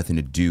that have nothing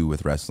to do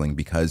with wrestling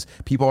because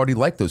people already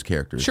like those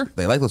characters. Sure.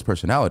 They like those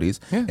personalities,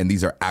 and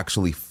these are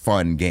actually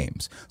fun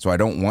games. So I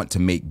don't want to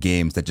make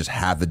games that just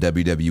have the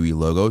WWE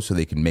logo so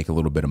they can make a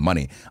little bit of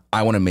money.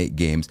 I want to make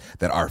games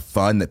that are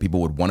fun, that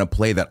people would want to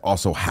play, that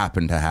also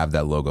happen to have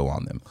that logo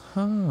on them.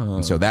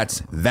 And so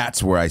that's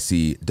where I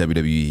see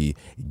WWE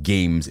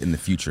games in the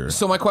future.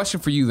 So my question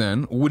for you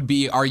then would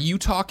be, are you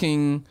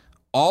talking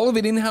all of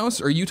it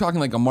in-house, or are you talking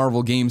like a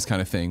Marvel Games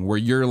kind of thing where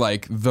you're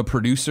like the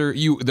producer,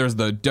 there's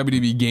the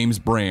WWE Games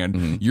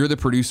brand, you're the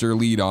producer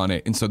lead on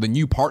it, and so then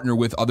you partner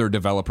with other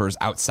developers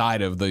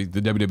outside of the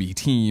WWE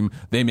team,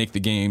 they make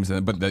the games,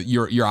 but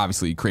you're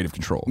obviously creative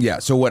control. Yeah,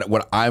 so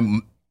what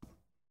I'm...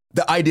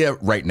 The idea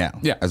right now,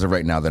 as of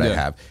right now that I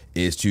have,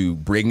 is to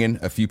bring in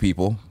a few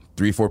people,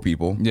 3-4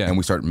 people, and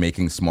we start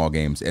making small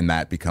games, and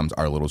that becomes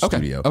our little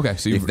studio. Okay.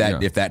 So if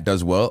that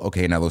does well,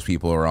 okay, now those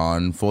people are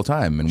on full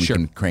time, and we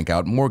can crank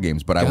out more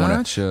games. But I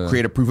want to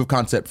create a proof of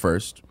concept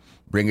first,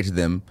 bring it to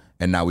them,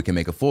 and now we can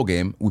make a full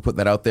game. We put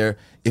that out there.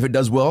 If it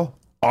does well,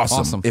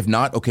 awesome. If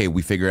not, okay,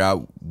 we figure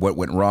out what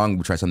went wrong.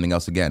 We try something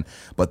else again.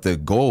 But the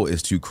goal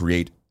is to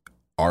create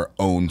our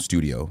own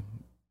studio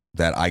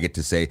that I get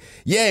to say,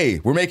 yay,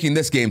 we're making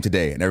this game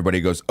today. And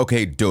everybody goes,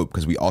 okay, dope,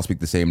 because we all speak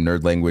the same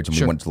nerd language and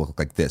we want it to look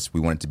like this. We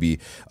want it to be,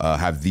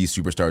 have these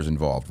superstars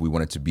involved. We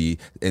want it to be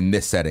in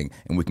this setting.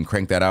 And we can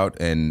crank that out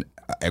and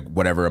at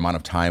whatever amount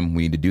of time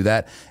we need to do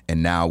that.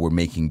 And now we're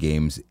making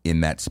games in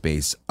that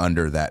space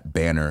under that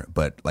banner.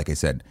 But like I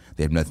said,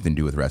 they have nothing to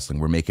do with wrestling.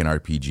 We're making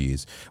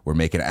RPGs. We're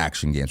making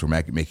action games. We're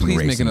making Please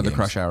racing make another games.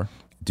 Crush Hour.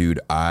 Dude,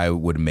 I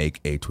would make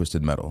a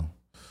Twisted Metal.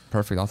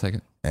 Perfect, I'll take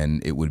it.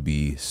 And it would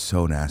be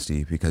so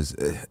nasty because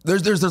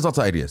there's lots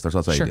of ideas. There's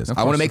lots of ideas.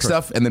 I want to make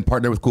stuff and then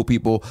partner with cool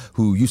people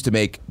who used to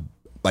make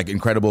like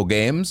incredible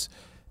games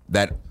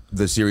that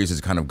the series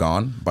is kind of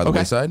gone by the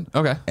wayside.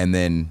 Okay. And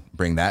then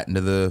bring that into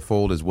the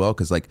fold as well.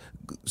 Because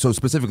so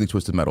specifically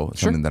Twisted Metal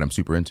is something that I'm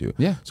super into.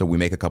 Yeah. So we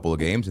make a couple of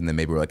games and then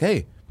maybe we're like,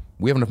 hey,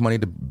 we have enough money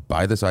to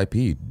buy this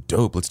IP.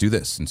 Dope, let's do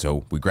this. And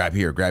so we grab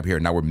here.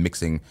 Now we're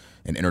mixing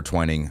and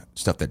intertwining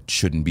stuff that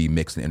shouldn't be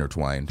mixed and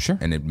intertwined. Sure.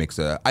 And it makes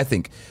I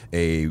think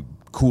a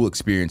cool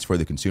experience for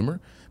the consumer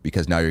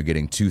because now you're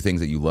getting two things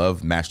that you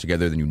love mashed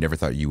together than you never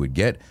thought you would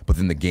get. But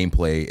then the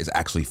gameplay is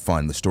actually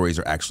fun. The stories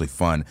are actually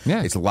fun.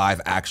 Yeah. It's live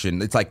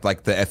action. It's like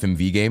the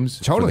FMV games.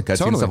 Totally. For the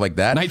cutscenes, stuff like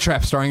that. Night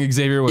Trap starring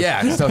Xavier.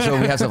 Yeah. So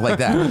we have stuff like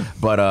that.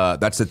 But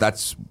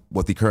that's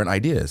what the current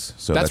idea is.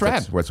 So that's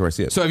rad. That's where I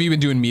see it. So have you been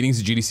doing meetings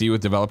at GDC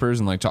with developers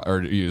and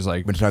or you just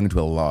like I've been talking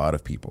to a lot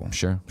of people.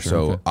 Sure.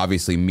 So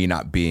obviously me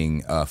not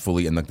being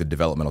fully in the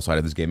developmental side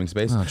of this gaming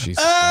space. Oh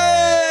Jesus.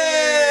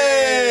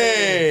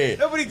 Hey!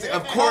 Nobody.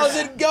 Of course. How's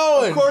it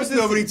going? Of course,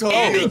 nobody told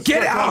me.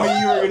 Get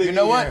out! You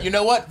know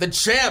what? The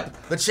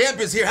champ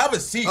is here. Have a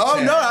seat. Oh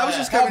champ. no, I was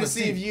just Have coming a to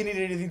see seat. if you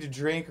needed anything to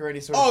drink or any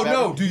sort Oh, of.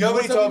 no. Do you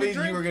Nobody want told something me to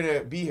drink? you were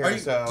gonna be here.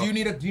 So. Do you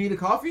need a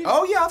coffee?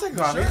 Oh yeah, I'll take a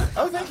coffee. Sure.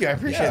 Oh, thank you. I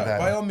appreciate that.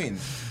 By all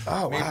means.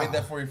 Oh wow. Made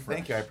that for you.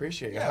 Thank you. I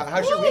appreciate it. Yeah.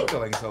 How's your week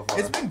going so far?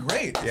 It's been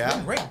great. Yeah?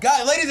 Been great.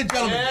 Guys, ladies and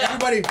gentlemen,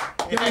 everybody,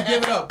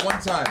 give it up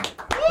one time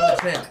for the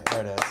champ.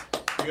 There it is.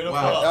 Beautiful.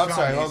 Wow. Oh, I'm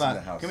sorry. Hold in on.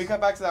 the house. Can we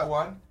cut back to that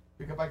one? Can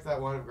we cut back to that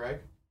one of Greg?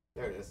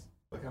 There it is.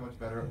 Look how much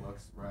better it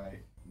looks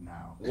right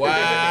now. Wow.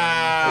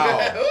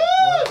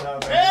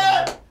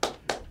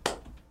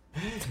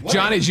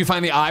 Johnny, did you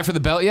find the eye for the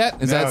belt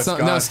yet? Is No, that it's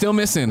something? gone. No, still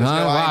missing, huh?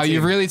 no eye Wow, team.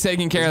 you've really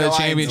taken care There's of the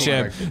no eye team.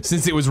 championship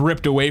since it was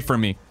ripped away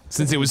from me.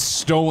 Since it was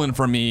stolen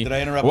from me Did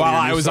I interrupt while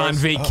one of your I was on news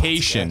stories?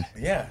 vacation.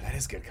 Yeah, that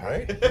is good,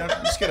 right? I'm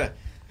just gonna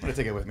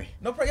take it with me.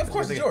 No problem. Of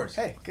course, it's yours.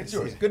 Hey, good It's to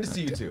see yours. you. Good to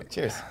see you too.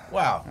 Cheers.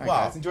 Wow. All right,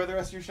 Wow. guys, enjoy the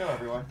rest of your show,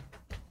 everyone.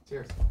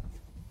 Cheers.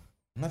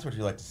 And that's what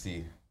you like to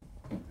see.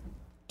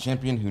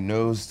 Champion who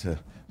knows to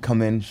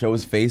come in, show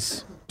his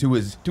face to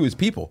his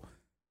people,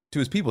 to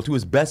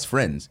his best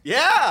friends.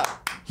 Yeah.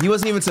 He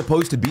wasn't even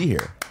supposed to be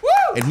here,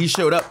 and he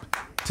showed up,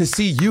 to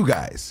see you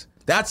guys.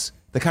 That's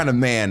the kind of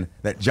man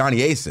that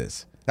Johnny Ace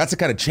is. That's the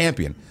kind of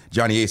champion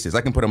Johnny Ace is.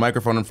 I can put a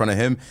microphone in front of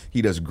him.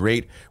 He does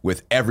great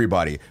with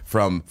everybody,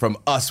 from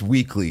Us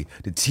Weekly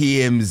to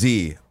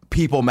TMZ,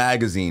 People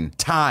Magazine,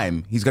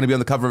 Time. He's going to be on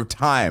the cover of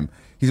Time.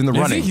 He's in the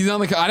running. He's on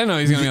the. I didn't know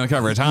he's going to be on the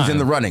cover of Time. He's in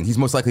the running. He's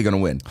most likely going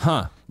to win.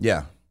 Huh?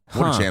 Yeah.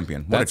 What a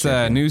champion. What That's a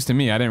champion. news to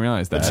me. I didn't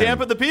realize that.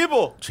 Champ of the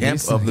people. Champ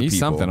He's, of the he's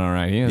people. something, all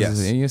right.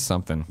 He is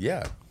something.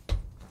 Yeah.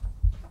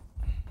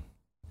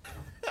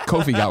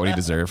 Kofi got what he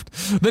deserved.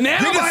 The You're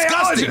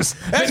disgusting. nanobiologist. It's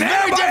The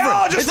very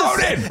nanobiologist different.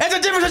 wrote in. It's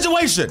a different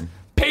situation.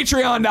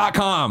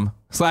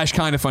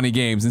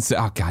 Patreon.com/kindafunnygames and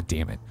oh god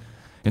damn it.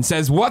 And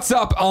says, "What's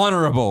up,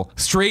 honorable,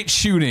 straight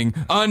shooting,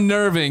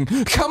 unnerving,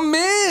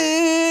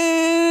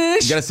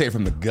 commish." You gotta say it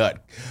from the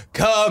gut.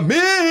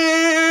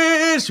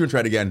 Commish. You wanna try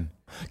it again?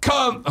 You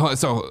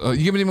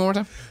give me one more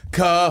time.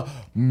 Commish.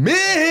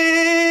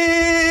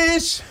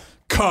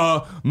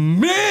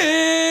 Commish.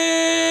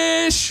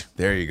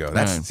 There you go.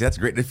 That's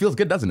great. It feels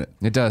good, doesn't it?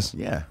 It does.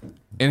 Yeah.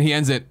 And he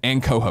ends it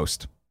and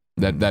co-host.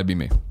 That'd be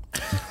me.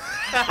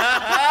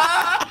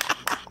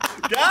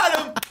 Got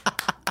him.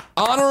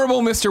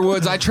 Honorable Mr.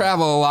 Woods, I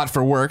travel a lot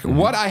for work.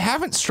 What I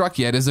haven't struck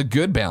yet is a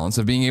good balance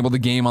of being able to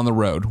game on the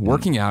road,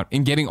 working out,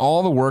 and getting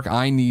all the work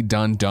I need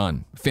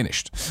done,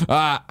 finished.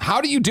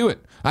 How do you do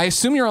it? I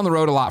assume you're on the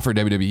road a lot for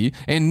WWE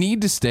and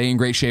need to stay in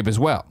great shape as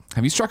well.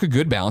 Have you struck a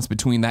good balance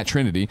between that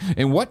trinity?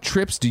 And what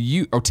tips do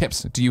you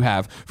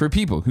have for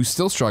people who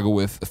still struggle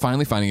with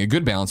finally finding a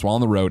good balance while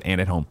on the road and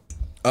at home?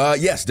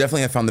 Yes,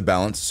 definitely I found the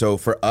balance. So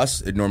for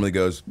us, it normally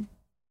goes,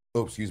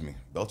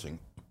 belching.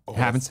 Oh,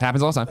 Happens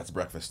all the time. That's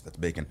breakfast. That's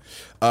bacon.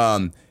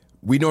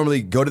 We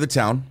normally go to the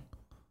town,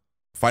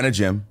 find a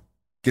gym,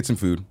 get some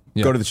food,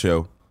 go to the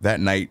show. That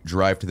night,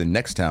 drive to the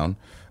next town,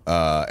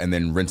 and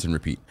then rinse and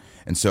repeat.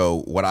 And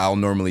so what I'll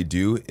normally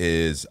do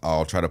is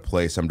I'll try to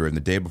play some during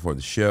the day before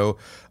the show.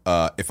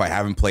 If I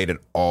haven't played at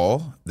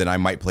all, then I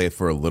might play it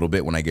for a little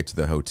bit when I get to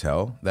the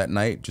hotel that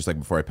night, just like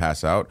before I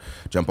pass out.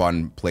 Jump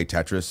on, play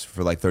Tetris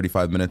for like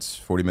 35 minutes,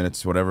 40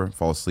 minutes, whatever,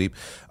 fall asleep.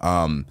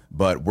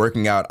 But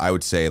working out, I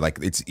would say like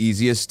it's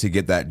easiest to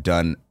get that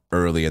done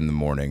early in the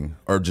morning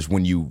or just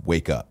when you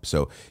wake up.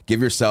 So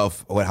give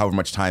yourself however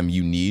much time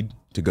you need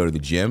to go to the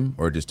gym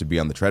or just to be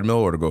on the treadmill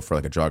or to go for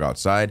like a jog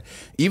outside.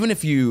 Even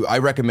if I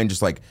recommend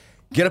just like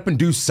get up and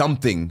do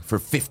something for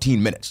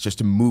 15 minutes just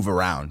to move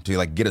around, to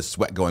like get a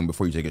sweat going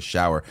before you take a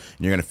shower.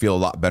 And you're going to feel a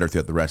lot better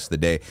throughout the rest of the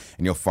day.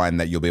 And you'll find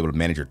that you'll be able to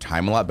manage your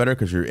time a lot better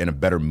because you're in a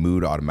better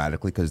mood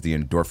automatically because the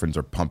endorphins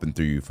are pumping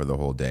through you for the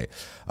whole day.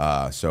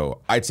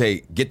 So I'd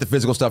say get the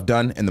physical stuff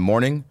done in the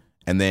morning,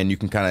 and then you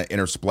can kind of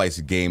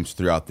intersplice games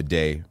throughout the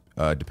day.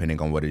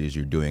 Depending on what it is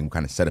you're doing, what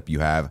kind of setup you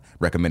have.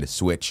 Recommend a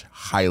Switch.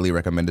 Highly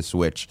recommend a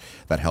Switch.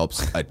 That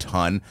helps a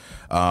ton.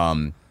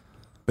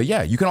 But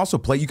yeah, you can also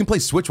play. You can play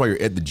Switch while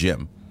you're at the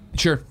gym.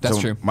 Sure, that's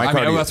true. My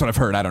that's what I've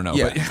heard. I don't know.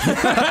 Yeah. But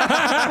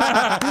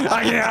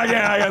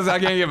I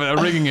can't give a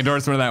rigging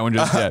endorsement of that one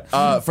just yet.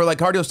 For like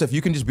cardio stuff,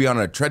 you can just be on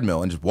a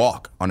treadmill and just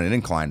walk on an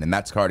incline, and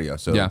that's cardio.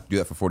 So do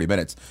that for 40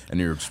 minutes, and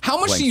you're How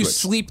much do you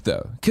sleep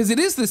though? Because it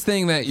is this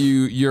thing that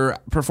you're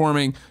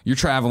performing, you're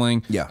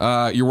traveling,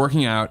 you're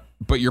working out,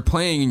 but you're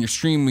playing and you're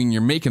streaming,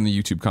 you're making the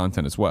YouTube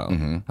content as well.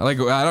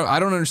 I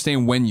don't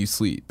understand when you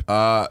sleep.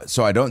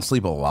 So I don't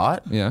sleep a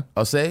lot. Yeah,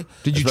 I'll say.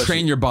 Did you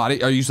train your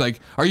body? Are you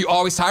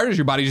always tired, or is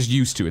your body just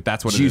used to it?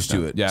 That's what it is. Used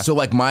to it. Yeah. So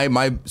like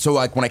so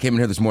like when I came in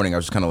here this morning, I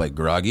was just kind of like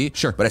groggy.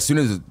 Sure. But as soon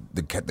as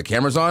the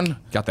camera's on,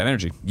 got that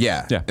energy.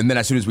 Yeah. Yeah. And then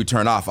as soon as we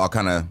turn off, I'll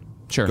kind of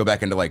go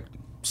back into like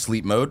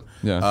sleep mode.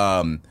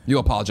 Yeah.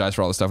 You'll apologize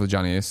for all the stuff with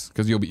Johnny Ace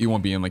because you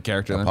won't be in like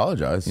character. Then.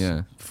 Apologize.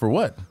 Yeah. For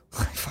what?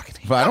 Fucking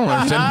hate But I don't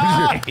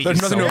understand.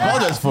 There's nothing to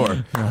apologize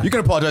for. You can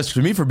apologize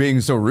to me for being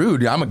so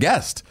rude. I'm a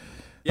guest.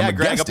 Yeah, I'm a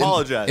Greg, guest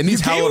apologize. in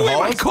these Gave hallowed away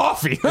my halls.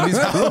 coffee. There's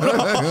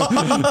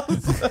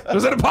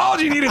an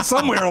apology needed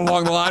somewhere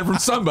along the line from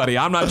somebody.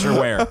 I'm not sure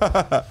where.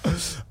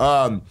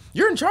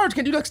 You're in charge.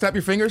 Can't you like snap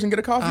your fingers and get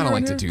a coffee? I don't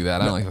like to do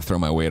that. I don't like to throw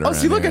my weight around.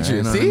 see, look here. at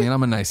you. know what See? I mean,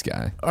 I'm a nice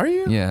guy. Are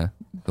you? Yeah.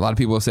 A lot of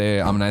people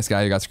say I'm a nice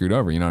guy who got screwed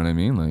over. You know what I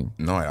mean? Like,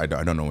 No, I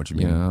don't know what you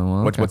mean. Yeah,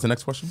 well, okay. What's the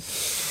next question?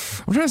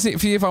 I'm trying to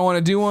see if I want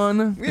to do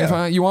one.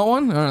 Yeah. You want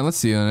one? All right, let's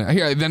see.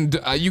 Here, then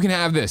you can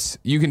have this.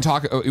 You can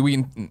talk.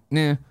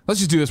 Let's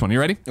just do this one. You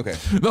ready? Okay.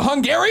 The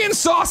Hungarian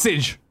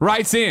Sausage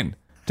writes in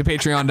to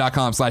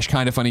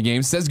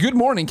patreon.com/kindafunnygames, says, "Good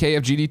morning,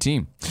 KFGD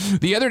team.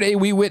 The other day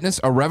we witnessed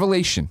a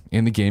revelation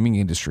in the gaming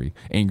industry."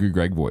 Angry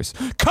Greg voice.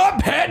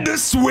 "Cuphead to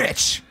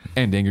Switch!"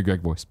 And Angry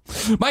Greg voice.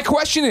 "My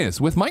question is,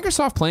 with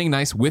Microsoft playing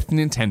nice with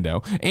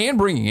Nintendo and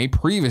bringing a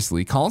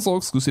previously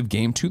console-exclusive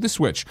game to the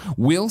Switch,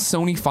 will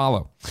Sony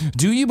follow?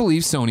 Do you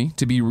believe Sony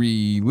to be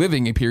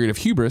reliving a period of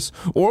hubris,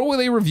 or will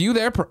they review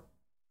their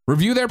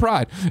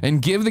pride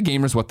and give the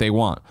gamers what they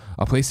want?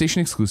 A PlayStation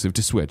exclusive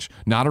to Switch,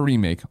 not a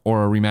remake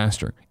or a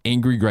remaster."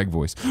 Angry Greg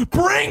voice.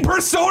 "Bring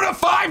Persona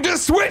 5 to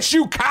Switch,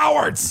 you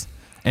cowards!"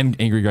 And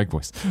Angry Greg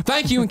voice.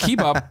 "Thank you and keep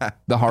up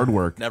the hard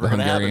work." Never the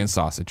gonna Hungarian happen.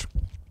 Sausage.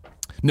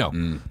 No,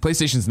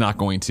 PlayStation's not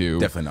going to.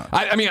 Definitely not.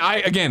 I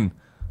mean,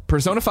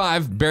 Persona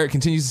 5, Barrett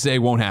continues to say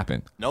won't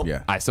happen. Nope.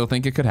 Yeah. I still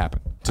think it could happen.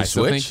 To I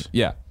still Switch? think,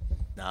 yeah.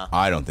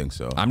 I don't think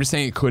so. I'm just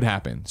saying it could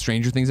happen.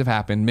 Stranger things have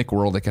happened.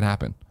 McWorld, it could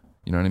happen.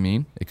 You know what I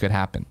mean? It could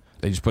happen.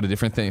 They just put a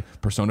different thing.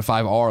 Persona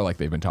 5R, like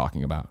they've been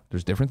talking about.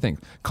 There's different things.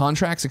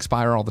 Contracts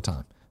expire all the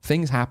time.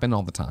 Things happen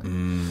all the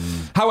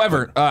time.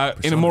 However,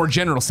 in a more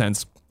general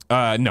sense,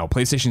 no,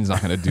 PlayStation's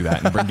not going to do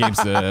that and bring games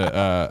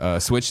to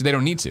Switch. They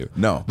don't need to.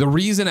 No. The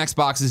reason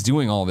Xbox is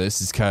doing all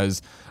this is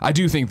because I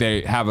do think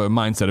they have a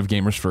mindset of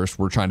gamers first.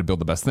 We're trying to build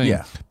the best thing.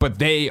 Yeah. But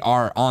they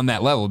are on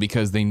that level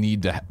because they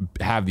need to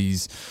have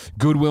these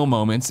goodwill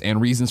moments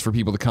and reasons for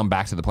people to come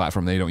back to the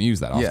platform they don't use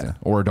that often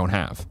or don't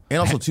have. And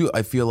also, too,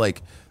 I feel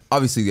like,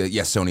 obviously,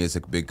 yes, Sony is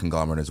a big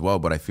conglomerate as well,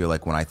 but I feel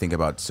like when I think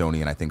about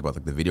Sony and I think about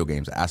like the video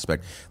games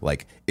aspect,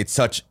 like it's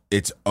such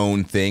its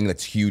own thing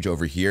that's huge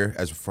over here.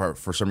 As for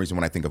some reason,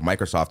 when I think of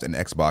Microsoft and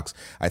Xbox,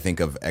 I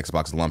think of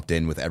Xbox lumped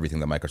in with everything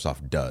that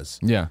Microsoft does.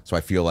 Yeah. So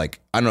I feel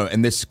like, I don't know,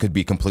 and this could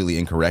be completely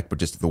incorrect, but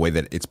just the way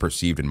that it's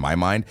perceived in my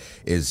mind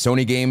is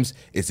Sony games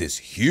is this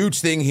huge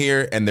thing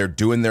here and they're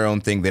doing their own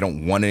thing. They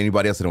don't want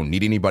anybody else. They don't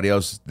need anybody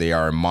else. They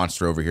are a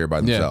monster over here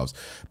by themselves.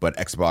 But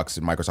Xbox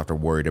and Microsoft are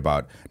worried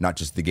about not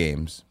just the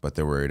games, but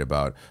they're worried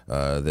about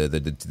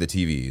the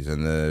TVs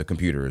and the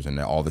computers and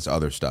all this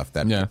other stuff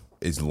that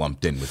is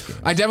lumped in with games.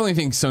 I definitely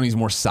think Sony's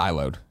more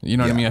siloed. You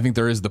know what I mean? I think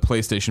there is the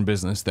PlayStation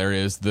business, there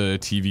is the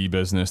TV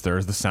business, there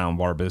is the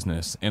soundbar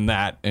business, and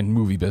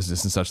movie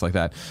business and such like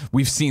that.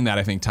 We've seen that,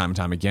 I think, time and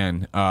time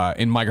again.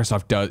 And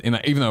Microsoft does, and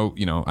even though,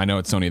 you know, I know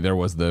at Sony there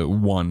was the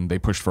one they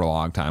pushed for a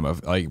long time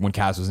of like when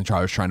Kaz was in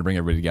charge trying to bring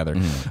everybody together.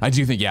 I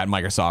do think, at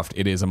Microsoft,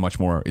 it is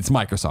it's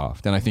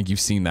Microsoft. And I think you've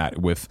seen that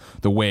with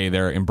the way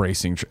they're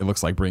embracing, it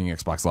looks like bringing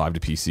Xbox Live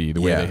to PC,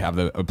 the way they have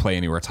the Play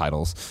Anywhere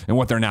titles, and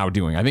what they're now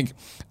doing. I think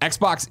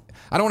Xbox,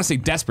 I don't want to say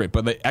desperate,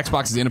 but the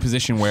Xbox is in a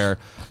position where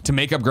to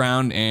make up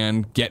ground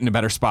and get in a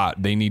better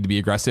spot, they need to be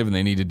aggressive and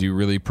they need to do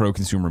really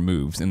pro-consumer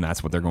moves, and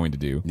that's what they're going to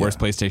do. Whereas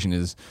PlayStation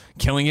is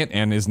killing it,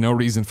 and there's no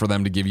reason for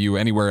them to give you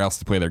anywhere else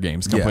to play their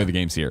games. Come play the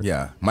games here.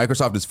 Yeah.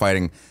 Microsoft is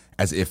fighting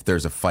as if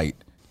there's a fight,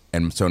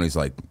 and Sony's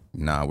like,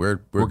 nah, we're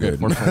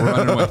good. We're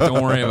running away.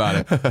 Don't worry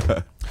about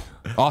it.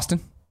 Austin?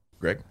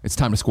 Greg? It's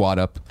time to squad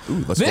up.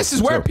 This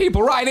is where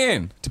people write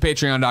in to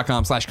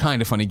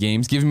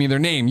patreon.com/kindafunnygames, giving me their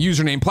name,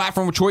 username,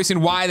 platform of choice,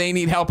 and why they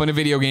need help in a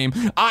video game.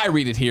 I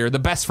read it here. The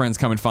best friends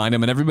come and find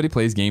them, and everybody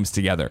plays games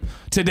together.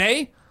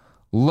 Today,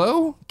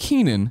 Lo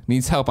Keenan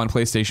needs help on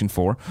PlayStation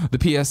 4. The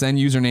PSN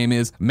username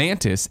is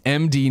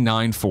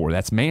MantisMD94.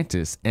 That's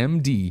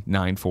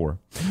MantisMD94.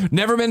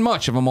 Never been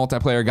much of a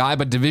multiplayer guy,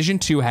 but Division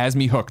 2 has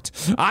me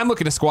hooked. I'm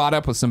looking to squad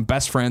up with some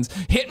best friends.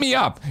 Hit me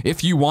up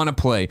if you want to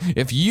play.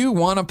 If you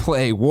want to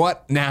play,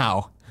 what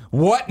now?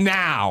 What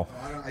now?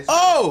 I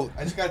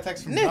just got a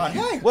text from Nick, John.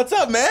 hey, what's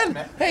up, man?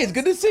 Hey, it's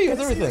good to see you. How's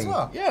everything?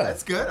 Yeah,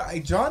 that's good.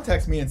 John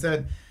texted me and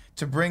said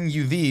to bring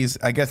you these.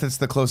 I guess it's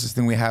the closest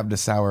thing we have to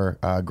sour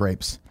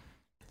grapes.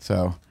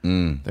 So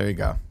there you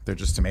go. They're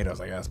just tomatoes,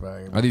 I guess.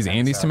 But Are these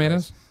Andy's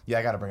tomatoes? Yeah,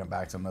 I got to bring them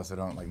back to them though, so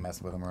don't like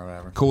mess with them or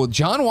whatever. Cool.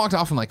 John walked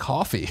off in like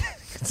coffee.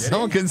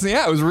 Someone couldn't see.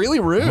 Yeah, it was really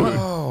rude.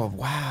 Oh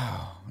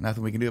wow.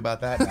 Nothing we can do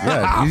about that.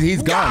 Yeah,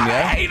 he's gone.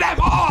 I hate them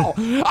all.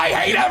 I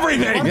hate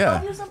everything.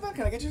 Yeah.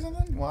 Can I get you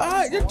something?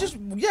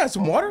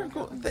 Some water.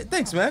 Cool.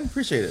 Thanks, man.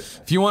 Appreciate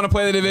it. If you want to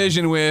play the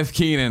Division with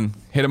Keenan,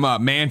 hit him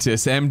up.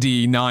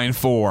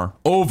 MantisMD94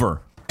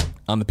 over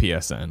on the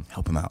PSN.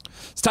 Help him out.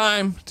 It's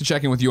time to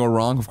check in with You're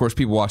Wrong. Of course,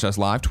 people watch us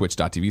live,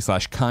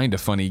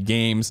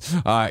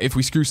 twitch.tv/kindafunnygames. If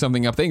we screw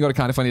something up, they can go to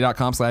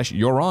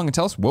kindafunny.com/You're Wrong and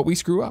tell us what we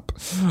screw up.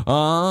 Okay,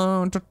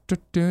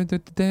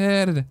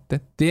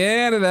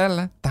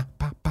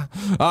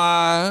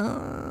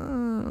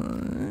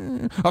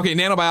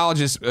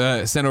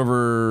 nanobiologist sent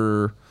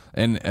over...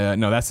 And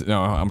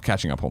I'm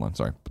catching up. Hold on,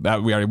 sorry. We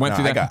already went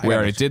through that. We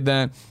already did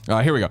that.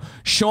 Here we go.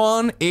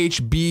 Sean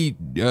HBG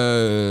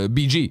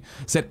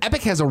said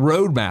Epic has a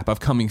roadmap of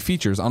coming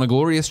features on a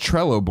glorious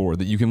Trello board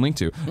that you can link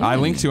to. I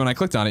linked to and I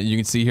clicked on it. You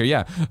can see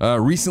here.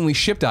 Recently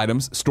shipped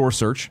items, store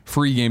search,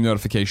 free game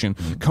notification,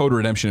 code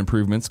redemption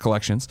improvements,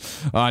 collections,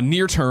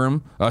 near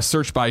term,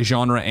 search by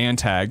genre and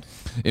tag,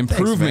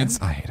 improvements.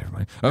 Thanks, I hate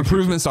everybody.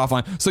 Improvements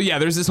offline. So yeah,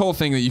 there's this whole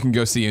thing that you can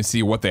go see and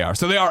see what they are.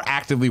 So they are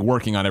actively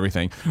working on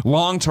everything.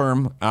 Long term,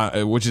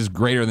 which is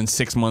greater than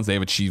 6 months, they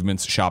have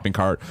achievements, shopping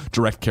cart,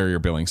 direct carrier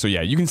billing. So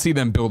yeah, you can see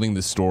them building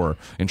the store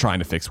and trying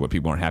to fix what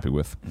people aren't happy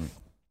with.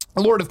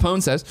 Lord of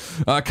Pwn says,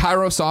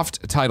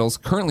 Kairosoft titles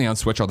currently on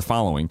Switch are the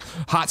following: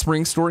 Hot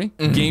Springs Story,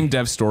 Game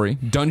Dev Story,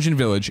 Dungeon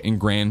Village, and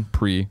Grand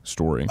Prix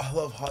Story. I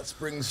love Hot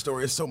Springs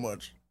Story so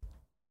much.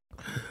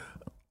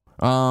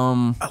 I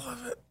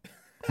love it.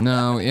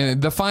 No,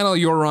 the final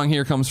You're Wrong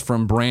here comes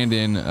from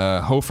Brandon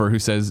Hofer, who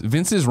says,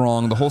 Vince is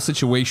wrong, the whole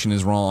situation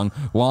is wrong,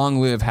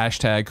 long live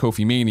hashtag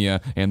Kofi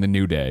Mania and the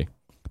New Day.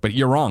 But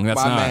you're wrong.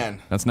 That's not right.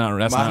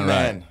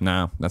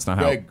 No, that's not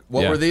Greg, how.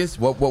 What were these?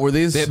 What were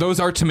these? Those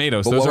are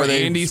tomatoes. Those are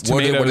Andy's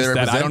tomatoes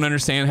that I don't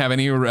understand have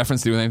any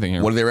reference to do with anything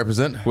here. What do they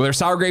represent? Well, they're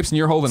sour grapes, and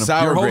you're holding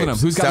them. You're holding them.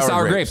 Who's got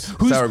sour grapes?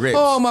 Sour grapes.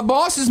 Oh, my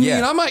boss is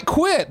mean. I might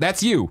quit.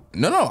 That's you.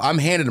 No, I'm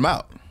handing them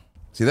out.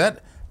 See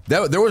that?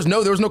 There was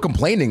no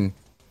complaining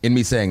in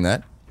me saying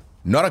that.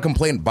 Not a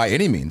complaint by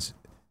any means.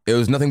 it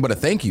was nothing but a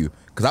thank you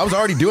because I was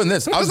already doing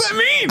this. What does that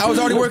mean? I was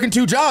already working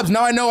 2 jobs.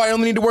 Now I know I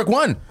only need to work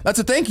 1. That's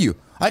a thank you.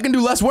 I can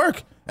do less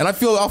work, and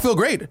I'll feel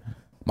great.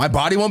 My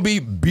body won't be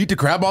beat to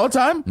crap all the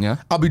time. Yeah.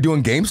 I'll be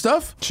doing game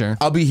stuff. Sure.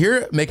 I'll be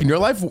here making your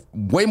life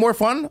way more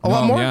fun, a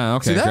lot more. Yeah,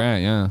 okay, See that?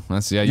 great. Yeah.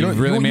 You've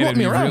you really walk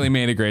me around.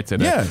 made it great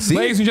today. Yeah, see?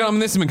 Ladies and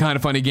gentlemen, this has been Kind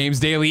of Funny Games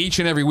Daily. Each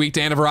and every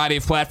weekday on a variety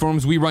of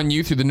platforms, we run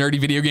you through the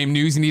nerdy video game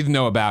news you need to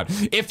know about.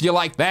 If you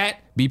like that,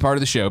 be part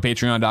of the show.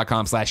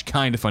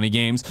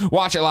 Patreon.com/kindoffunnygames.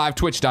 Watch it live.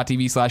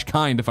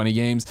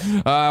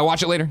 Twitch.tv/kindoffunnygames.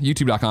 Watch it later.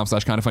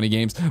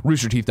 YouTube.com/kindoffunnygames.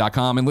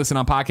 Roosterteeth.com. And listen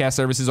on podcast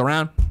services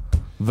around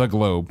the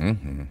globe.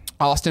 Mm-hmm.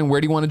 Austin, where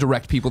do you want to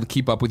direct people to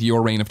keep up with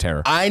your reign of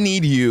terror? I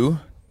need you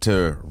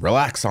to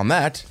relax on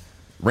that.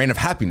 Reign of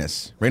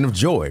happiness, reign of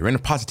joy, reign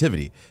of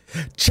positivity.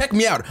 Check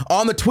me out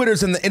on the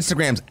Twitters and the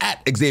Instagrams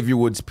at Xavier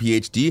Woods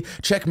PhD.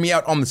 Check me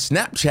out on the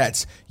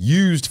Snapchats,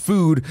 used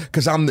food,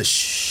 because I'm the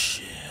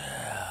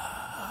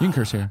You can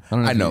curse here.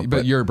 I know,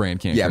 but your brand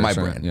can't. Yeah, curse,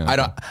 my right? brand.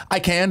 Yeah, I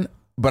can,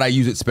 but I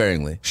use it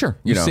sparingly. Sure,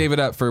 you save it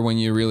up for when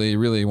you really,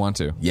 really want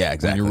to. Yeah,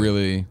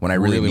 exactly. When I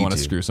really want to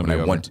screw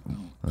somebody over.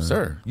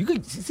 Sir, you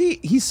could see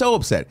he's so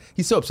upset.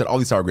 He's so upset. All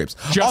these sour grapes.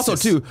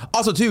 Justice.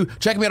 Also too,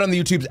 check me out on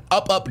the YouTube's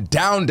Up,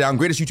 Down,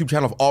 greatest YouTube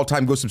channel of all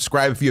time. Go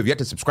subscribe if you have yet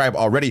to subscribe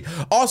already.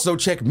 Also,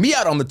 check me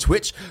out on the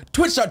Twitch,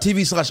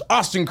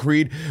 twitch.tv/Austin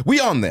Creed. We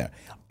on there.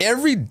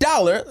 Every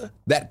dollar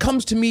that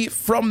comes to me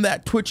from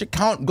that Twitch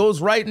account goes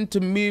right into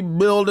me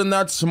building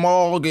that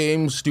small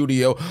game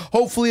studio,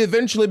 hopefully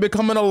eventually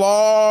becoming a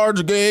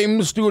large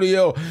game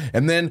studio.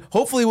 And then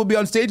hopefully we'll be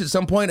on stage at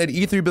some point at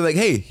E3, be like,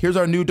 hey, here's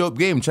our new dope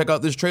game. Check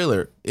out this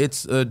trailer.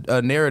 It's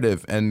a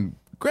narrative and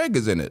Greg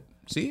is in it.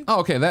 See?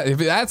 Oh, okay. If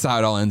that's how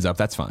it all ends up,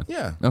 that's fine.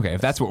 Yeah. Okay,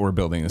 if that's what we're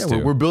building this to.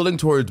 We're building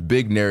towards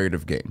big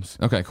narrative games.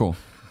 Okay, cool.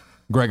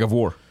 Greg of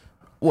War.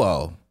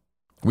 Well,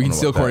 we can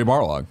steal Corey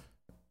Barlog.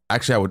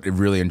 Actually, I would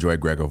really enjoy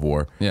Greg of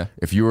War. Yeah.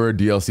 If you were a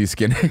DLC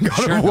skin in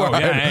God of War,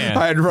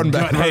 I'd run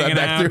back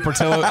through.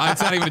 Portillo. It's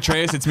not even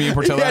Atreus, it's me and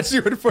Portillo. Yes,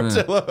 you and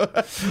Portillo.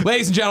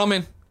 Ladies and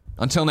gentlemen,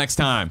 until next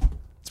time,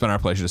 it's been our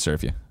pleasure to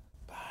serve you.